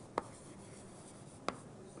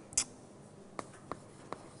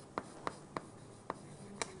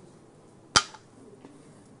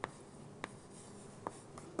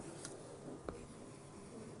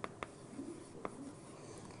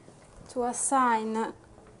 to assign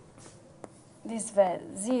this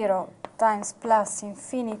value 0 times plus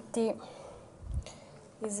infinity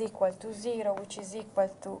is equal to 0, which is equal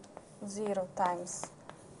to 0 times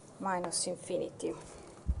minus infinity.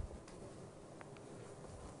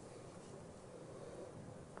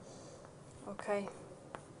 Okay.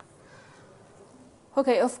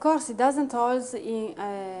 Okay, of course it doesn't hold in,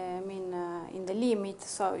 in the limit,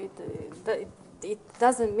 so it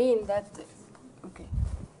doesn't mean that, okay,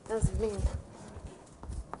 doesn't mean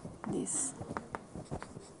this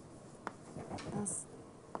does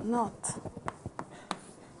not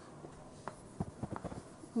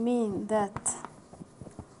mean that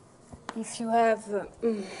if you have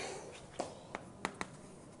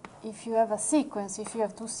a sequence, if you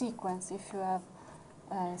have two sequences, if you have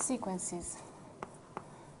sequences,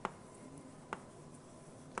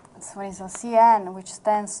 so for instance Cn which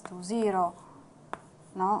tends to 0,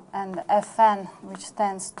 no, and Fn which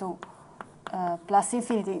tends to plus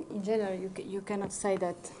infinity, in general you cannot say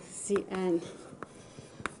that Cn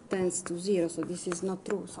tends to 0, so this is not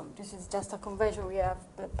true. So this is just a convention, we have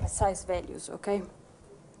the precise values, okay?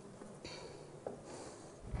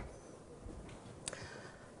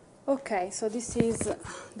 Okay, so this is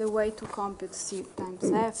the way to compute C times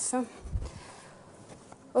F.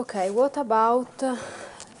 Okay, what about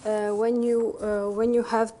when you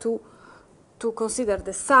have to consider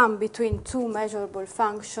the sum between two measurable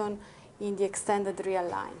functions in the extended real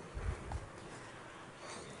line?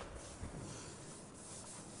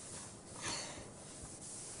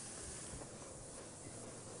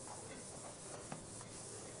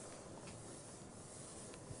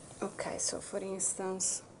 Okay, so for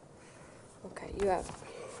instance, okay, you have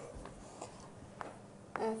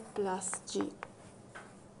F plus G.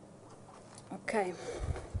 Okay.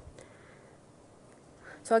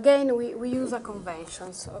 So again, we use a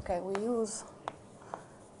convention. So okay, we use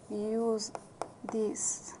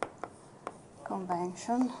this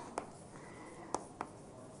convention.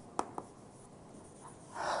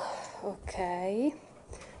 Okay.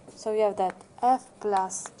 So we have that F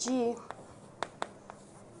plus G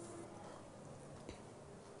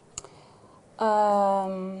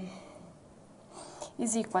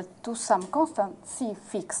is equal to some constant C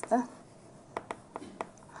fixed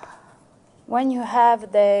when you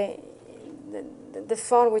have the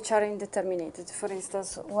form which are indeterminated. For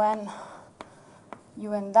instance, when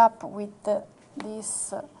you end up with this,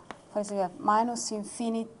 for instance, you have minus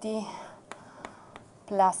infinity,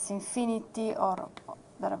 plus infinity, or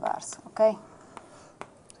the reverse, okay?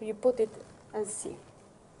 So you put it as C.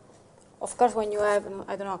 Of course, when you have,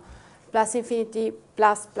 I don't know, plus infinity,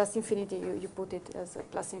 plus infinity, you put it as a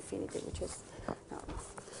plus infinity, which is,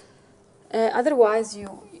 otherwise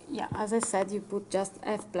yeah, as I said, you put just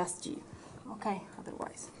F plus G, okay,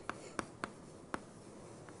 otherwise.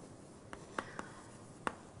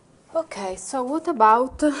 Okay, so what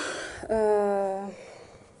about,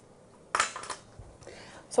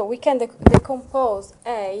 so we can decompose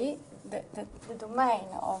A, the domain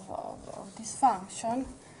of this function,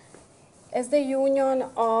 as the union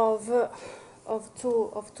of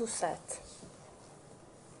two sets.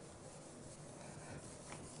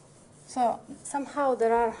 So somehow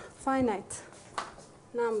there are finite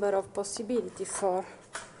number of possibilities for.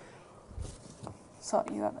 So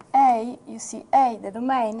you have A, you see A, the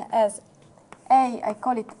domain as A, I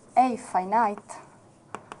call it A finite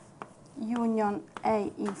union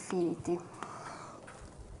A infinity.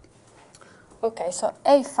 Okay, so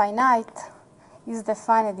A finite is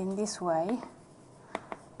defined in this way.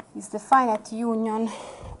 It's the finite union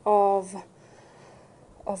of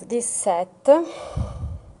this set. No,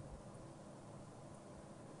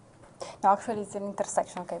 actually it's an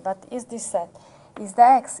intersection, okay, but is this set? Is the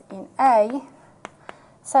x in A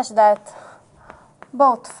such that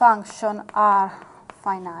both functions are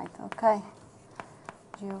finite, okay?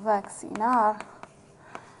 G of x in R.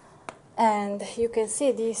 And you can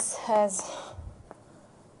see this as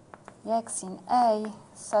x in A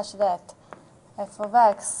such that f of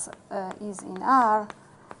x is in R,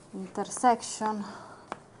 intersection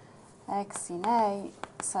x in A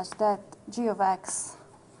such that g of x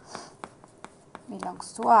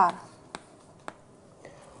belongs to R.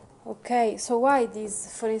 Okay, so why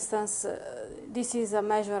this, for instance, this is a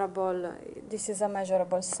measurable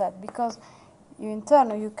set? Because in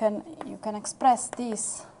turn you can express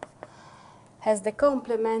this as the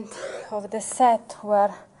complement of the set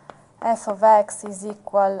where f of x is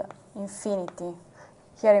equal infinity.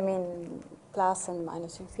 Here I mean plus and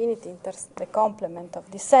minus infinity, the complement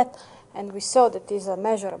of this set, and we saw that this is a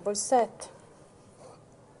measurable set,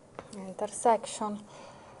 intersection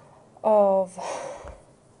of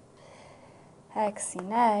x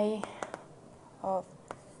in A of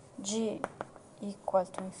g equal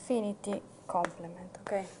to infinity complement,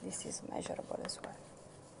 okay? This is measurable as well.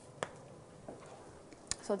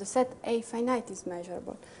 So the set A finite is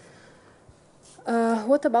measurable.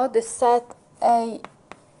 What about the set A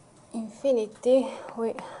infinity?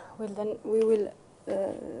 We will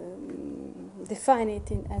define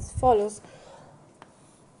it as follows.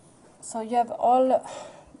 So you have all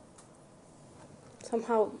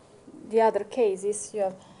somehow the other cases. You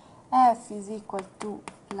have f is equal to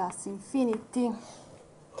plus infinity,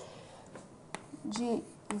 g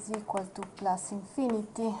is equal to plus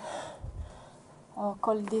infinity, or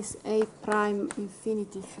call this A prime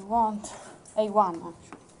infinity if you want, A1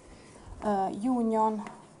 actually, union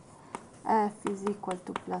f is equal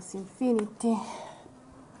to plus infinity,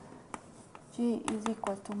 g is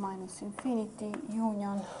equal to minus infinity,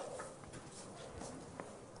 union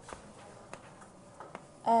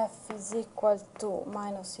f is equal to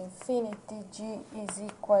minus infinity, g is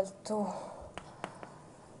equal to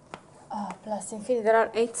plus infinity. There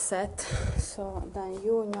are 8 sets, so then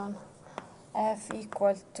union f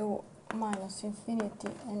equal to minus infinity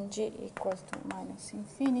and g equal to minus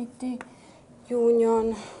infinity,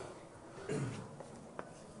 union.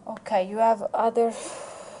 Okay, you have other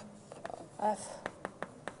f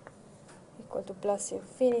equal to plus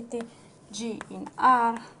infinity, g in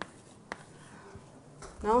R.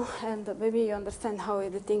 No, and maybe you understand how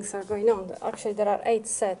the things are going on. Actually, there are 8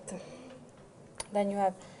 sets. Then you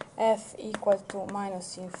have f equal to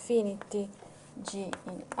minus infinity, g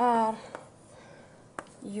in R,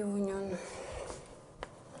 union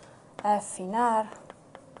f in R,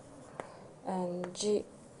 and g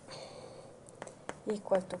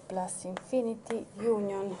equal to plus infinity,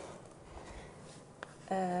 union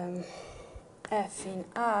f in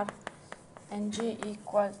R, and g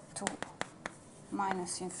equal to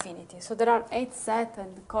minus infinity. So there are 8 sets,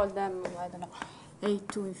 and call them, I don't know,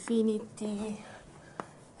 A2 infinity,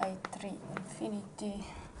 A3 infinity,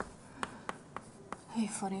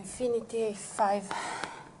 A4 infinity, A5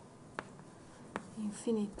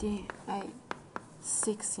 infinity,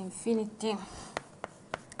 A6 infinity,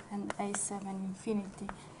 and A7 infinity,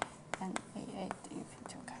 and A8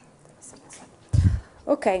 infinity.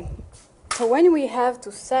 Okay, so when we have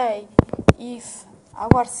to say if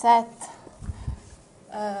our set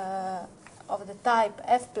of the type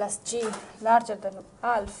f plus g larger than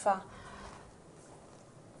alpha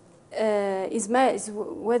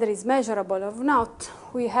whether it's measurable or not,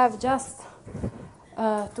 we have just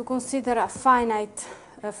to consider a finite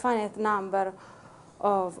number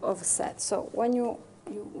of sets. So when you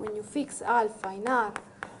fix alpha in R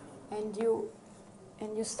and you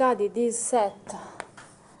study this set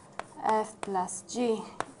f plus g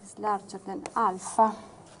is larger than alpha,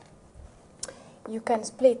 you can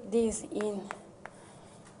split this in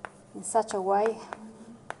such a way.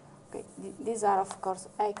 Okay, these are of course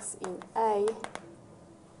x in A,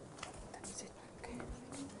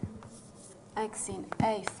 x in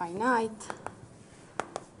A finite,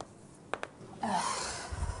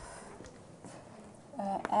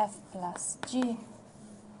 f plus g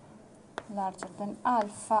larger than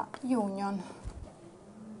alpha, union,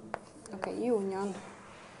 okay, union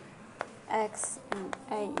x in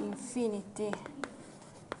A infinity,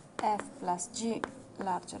 f plus g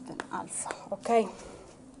larger than alpha, okay?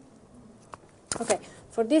 Okay,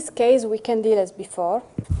 for this case we can deal as before,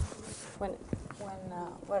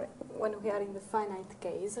 when we are in the finite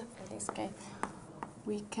case, in this case,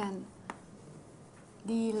 we can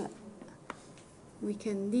deal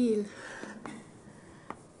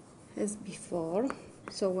as before.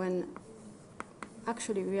 So when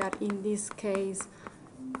actually we are in this case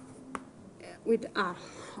with R,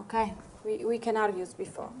 okay? We can argue as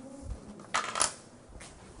before.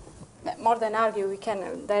 More than argue, we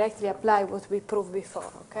can directly apply what we proved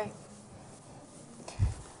before, okay?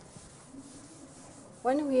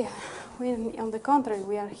 When on the contrary,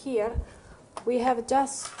 we are here, we have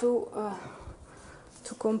just to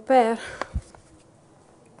compare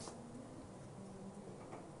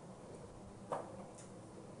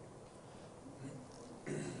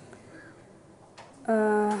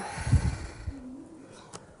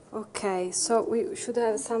okay, so we should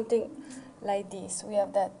have something like this. We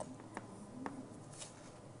have that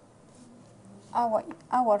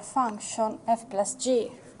our function f plus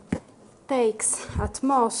g takes at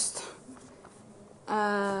most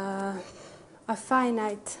a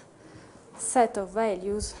finite set of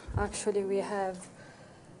values. Actually, we have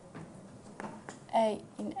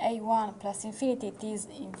in a1 plus infinity, it is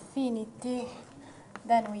infinity.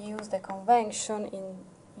 Then we use the convention in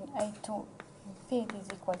a2, infinity is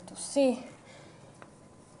equal to c.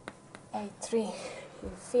 a3,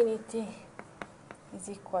 infinity is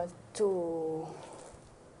equal to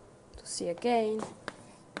c again.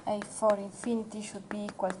 a4, infinity should be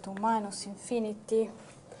equal to minus infinity.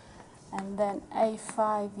 And then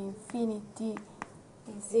a5, infinity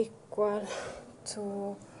is equal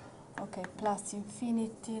to, okay, plus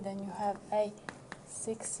infinity. Then you have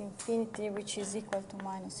a6, infinity, which is equal to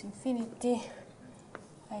minus infinity.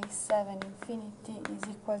 a7, infinity is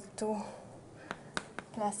equal to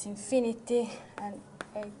plus infinity, and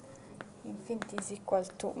a infinity is equal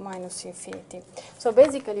to minus infinity. So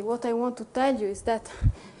basically what I want to tell you is that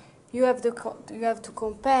you have to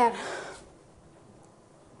compare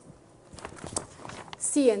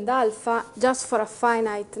C and alpha just for a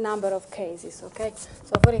finite number of cases, okay?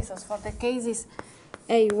 So for instance, for the cases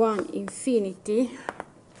a1 infinity,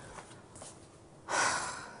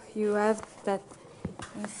 you have that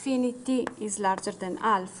infinity is larger than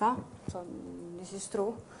alpha, so this is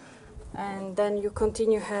true. And then you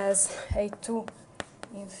continue as a2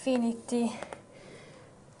 infinity.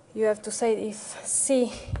 You have to say if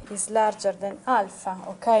C is larger than alpha,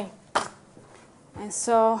 okay? And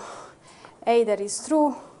so either is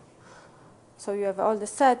true, so you have all the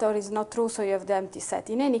set, or is not true, so you have the empty set.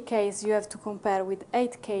 In any case, you have to compare with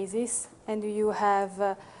 8 cases, and you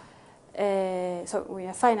have so we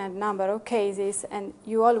have a finite number of cases, and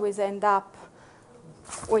you always end up,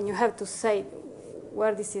 when you have to say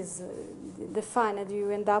where this is defined, you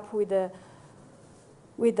end up with a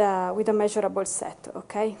measurable set,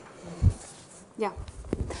 okay?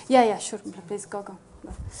 Yeah, sure, please go.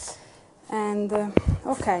 And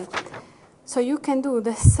okay, so you can do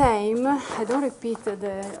the same. I don't repeat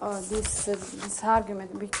this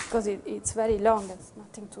argument because it's very long. It's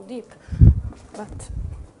nothing too deep, but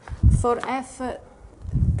for f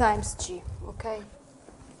times g, okay?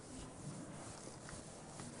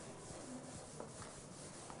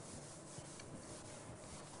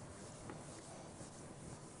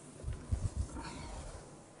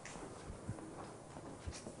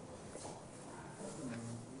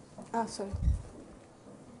 Ah, sorry.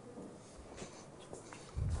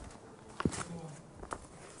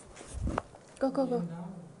 Go.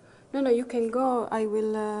 No, you can go. I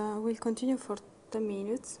will continue for 10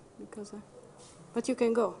 minutes because, but you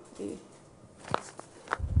can go.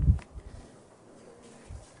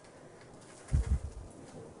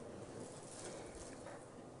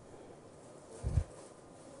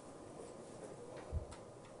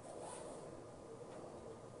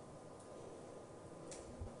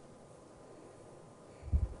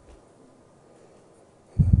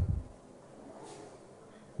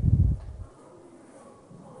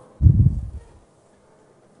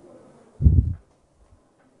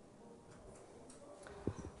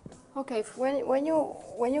 Okay, when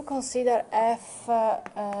you consider f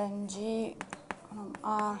and g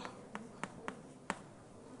r,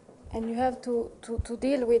 and you have to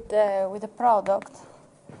deal with the product,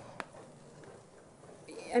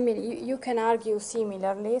 I mean, you can argue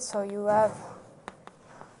similarly. So you have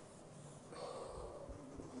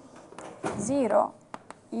 0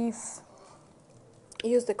 if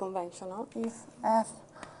use the conventional, if f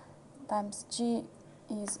times g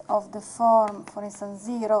is of the form, for instance,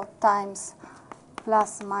 0 times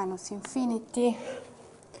plus minus infinity,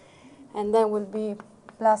 and then will be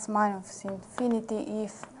plus minus infinity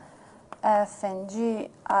if f and g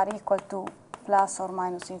are equal to plus or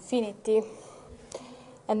minus infinity.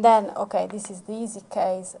 And then, okay, this is the easy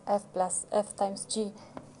case, f plus f times g,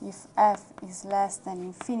 if f is less than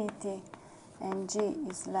infinity and g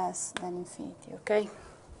is less than infinity, okay?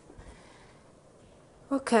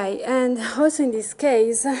 Okay, and also in this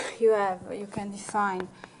case, you can define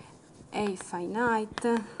a finite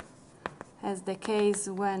as the case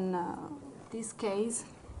when this case,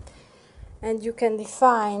 and you can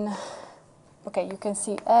define, okay, you can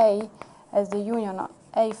see A as the union of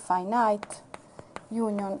A finite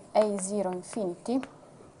union A0 infinity,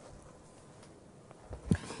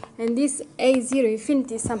 and this A0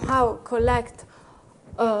 infinity somehow collect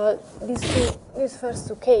these first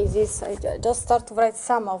two cases. I just start to write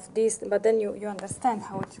some of these, but then you understand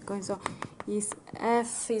how it goes on. Is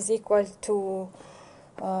f is equal to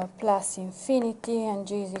plus infinity and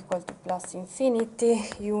g is equal to plus infinity,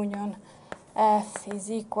 union f is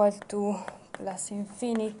equal to plus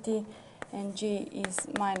infinity and g is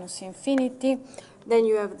minus infinity. Then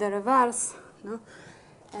you have the reverse, no?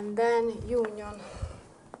 And then union,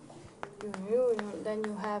 then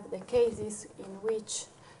you have the cases in which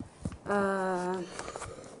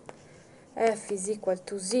f is equal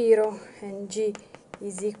to 0 and g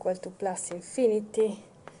is equal to plus infinity,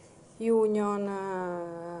 union,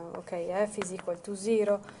 okay, f is equal to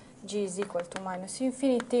 0, g is equal to minus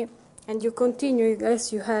infinity, and you continue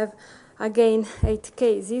as you have again 8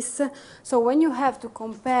 cases. So when you have to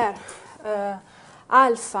compare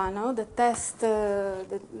alpha, no, the test,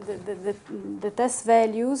 the test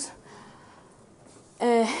values,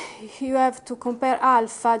 you have to compare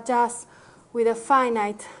alpha just with a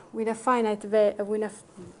finite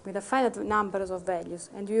numbers of values,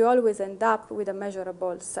 and you always end up with a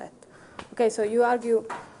measurable set. Okay, so you argue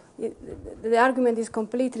the argument is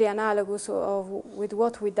completely analogous with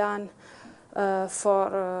what we done for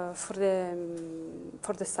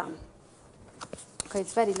the sum. Okay,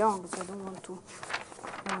 it's very long, so I don't want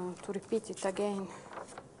to repeat it again.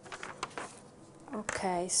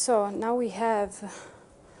 Okay, so now we have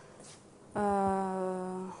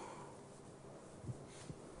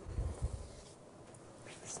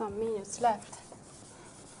some minutes left.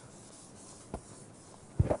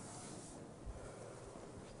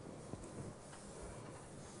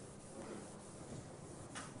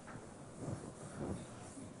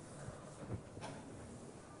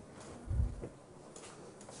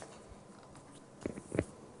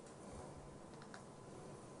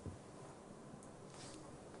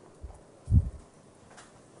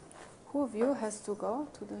 Who of you has to go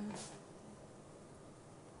to the...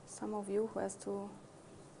 Some of you who has to...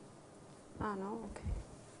 Ah, no? Okay.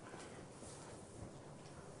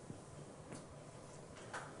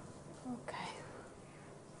 Okay.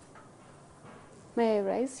 May I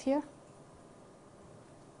erase here?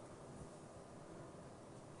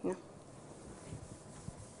 No.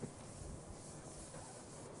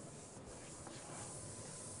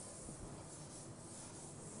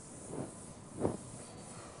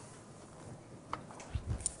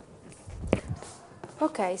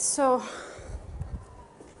 Okay, so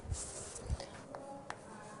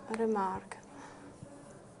a remark.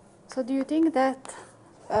 So do you think that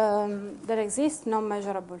there exists no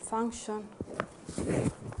measurable function?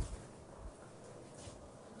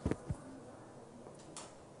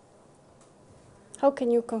 How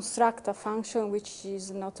can you construct a function which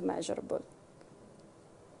is not measurable?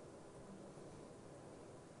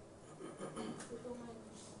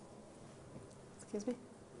 Excuse me?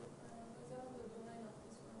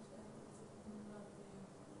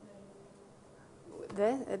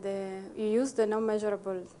 You use the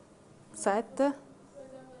non-measurable set. For example,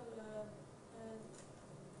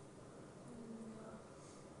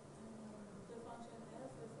 the function f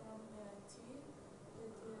from t,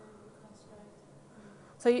 it construct.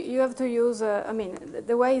 So you have to use, I mean,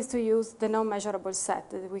 the way is to use the non-measurable set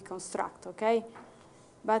that we construct, okay?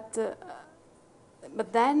 But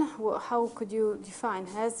then how could you define?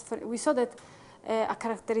 We saw that a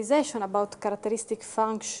characterization about characteristic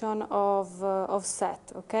function of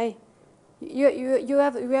set, okay? You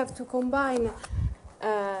have to combine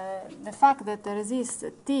the fact that there exists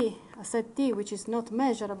a set t which is not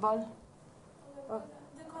measurable. The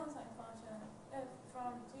cosine function f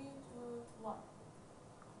from t to 1.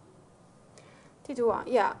 T to 1,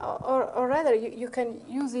 yeah, or rather you can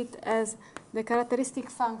use it as the characteristic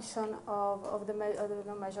function of the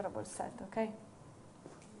non-measurable set, okay?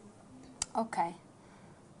 Okay,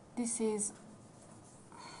 this is,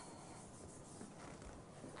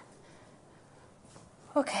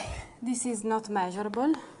 okay, this is not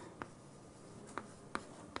measurable.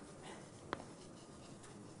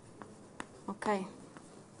 Okay.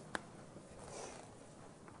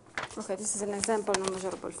 Okay, this is an example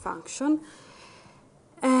non-measurable function.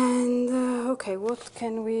 And okay, what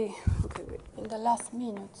can we? Okay, in the last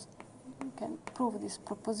minutes, we can prove this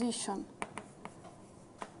proposition.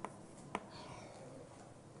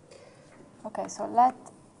 Okay, so let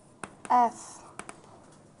f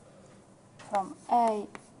from A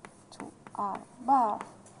to R bar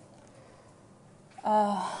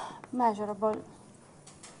measurable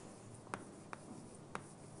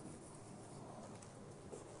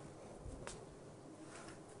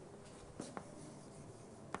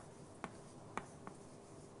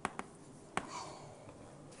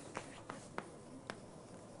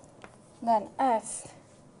then f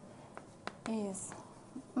is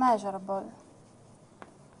measurable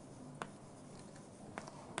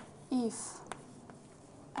if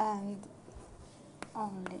and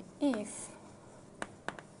only if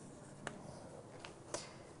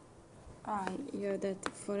you that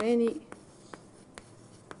for any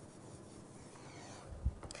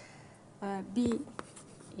B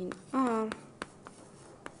in R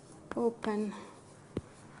open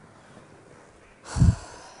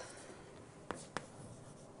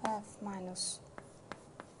F minus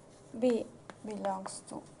B belongs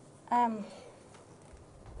to M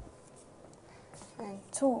and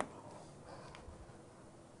 2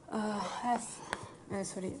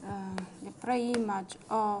 the preimage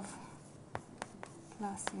of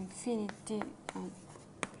plus infinity and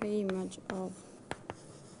preimage of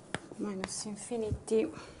minus infinity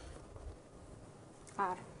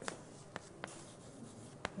are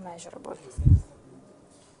measurable.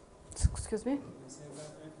 Excuse me? You say that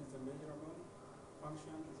f is a measurable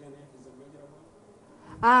function, then f is a measurable.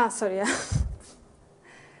 Ah, sorry.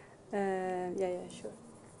 Yeah, sure.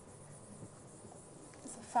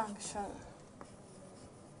 It's a function.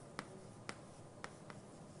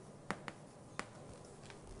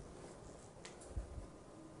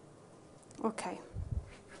 Okay.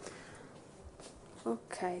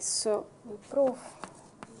 Okay, so we prove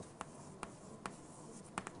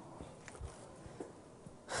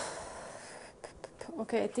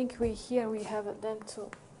okay, I think we have then to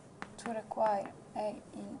require A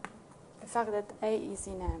in the fact that A is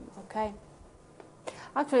in M, okay?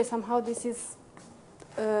 Actually, somehow this is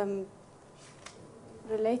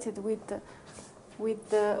related with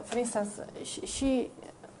the, for instance, she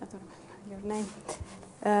I don't remember your name,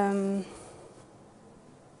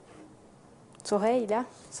 Soheila,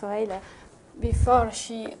 before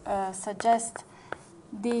she suggests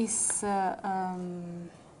this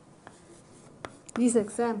this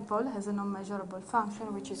example has a non-measurable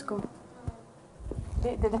function, which is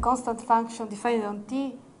the constant function defined on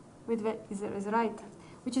T with is right,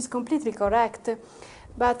 which is completely correct.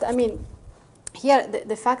 But I mean, here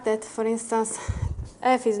the fact that, for instance,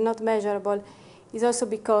 f is not measurable is also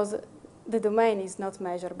because the domain is not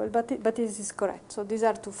measurable. But this is correct. So these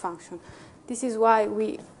are two functions. This is why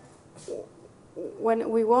when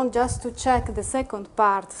we want just to check the second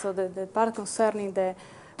part, so the part concerning the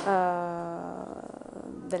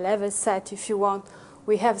level set, if you want,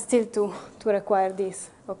 we have still to require this,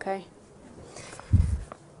 okay?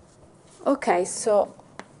 Okay, so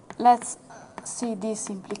let's see this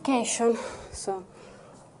implication. So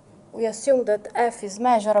we assume that f is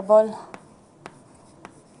measurable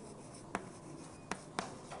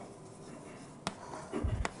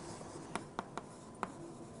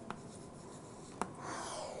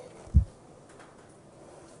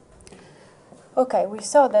Okay, we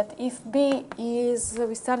saw that if B is,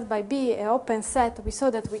 we start by B, an open set, we saw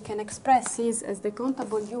that we can express this as the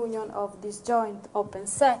countable union of disjoint open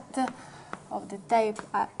set of the type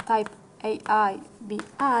AI,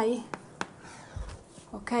 BI.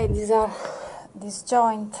 Okay, these are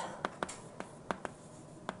disjoint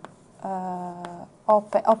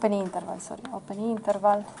open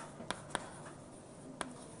interval.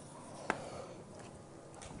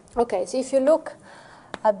 Okay, so if you look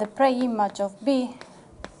at the preimage of B,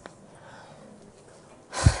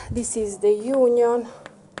 this is the union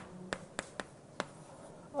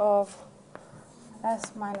of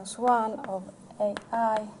S minus 1 of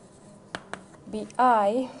AI,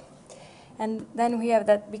 BI, and then we have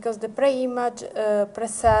that because the preimage the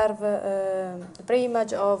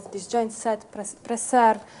preimage of disjoint set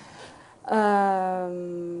preserve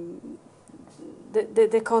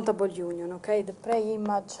the countable union, okay? The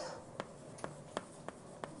preimage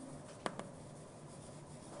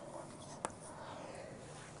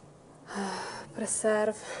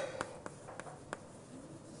preserve.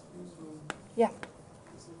 Yeah.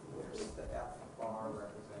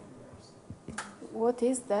 What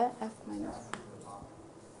is the F minus?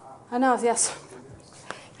 Ah, no, yes.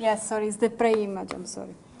 Yes, sorry, it's the preimage, I'm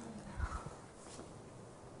sorry.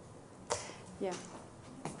 Yeah.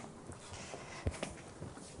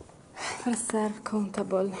 preserve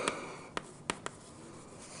countable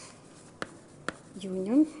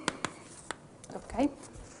union. Okay.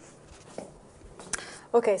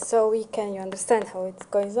 Okay, so you understand how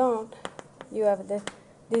it goes on. You have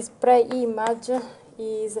this pre-image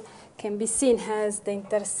can be seen as the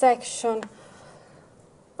intersection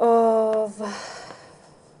of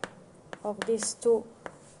these two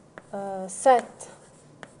sets.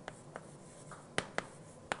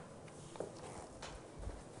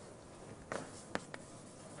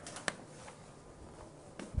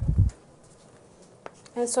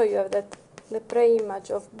 And so you have that the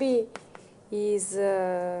pre-image of B is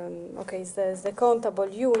is the countable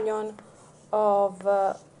union of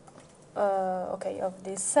of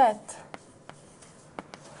this set.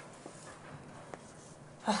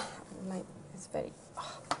 It's very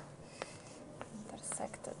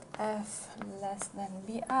intersected F less than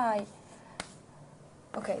BI.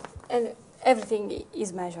 Okay, and everything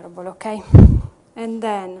is measurable. Okay, and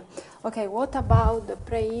then what about the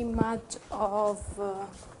pre-image of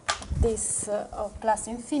this of plus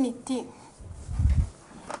infinity?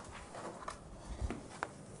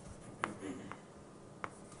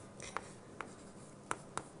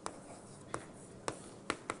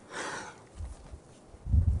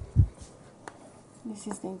 This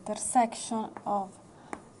is the intersection of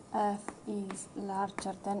F is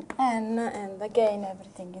larger than N, and again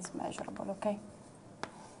everything is measurable, okay?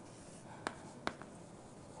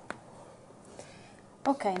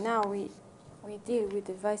 Okay, now we deal with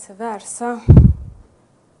the vice versa.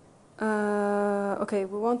 Okay,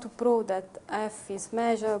 we want to prove that F is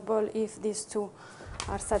measurable if these two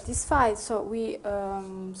are satisfied. So we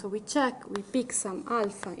check, we pick some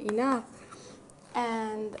alpha in R,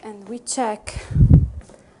 and we check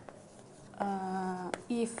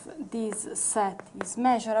if this set is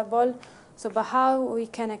measurable. So, but how we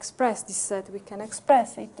can express this set? We can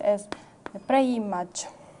express it as the pre-image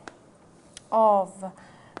of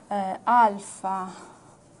alpha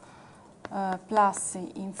plus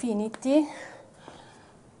infinity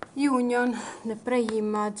union the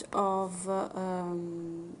pre-image of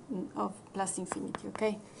plus infinity.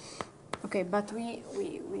 Okay. Okay, but we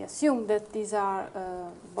assume that these are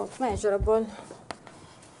both measurable.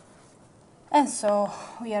 And so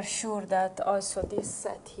we are sure that also this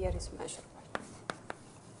set here is measurable.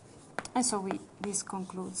 And so this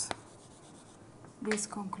concludes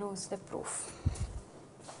the proof.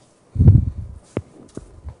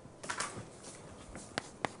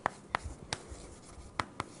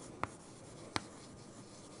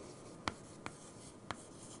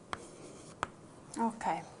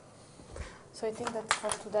 Okay. So I think that for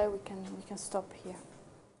today we can stop here.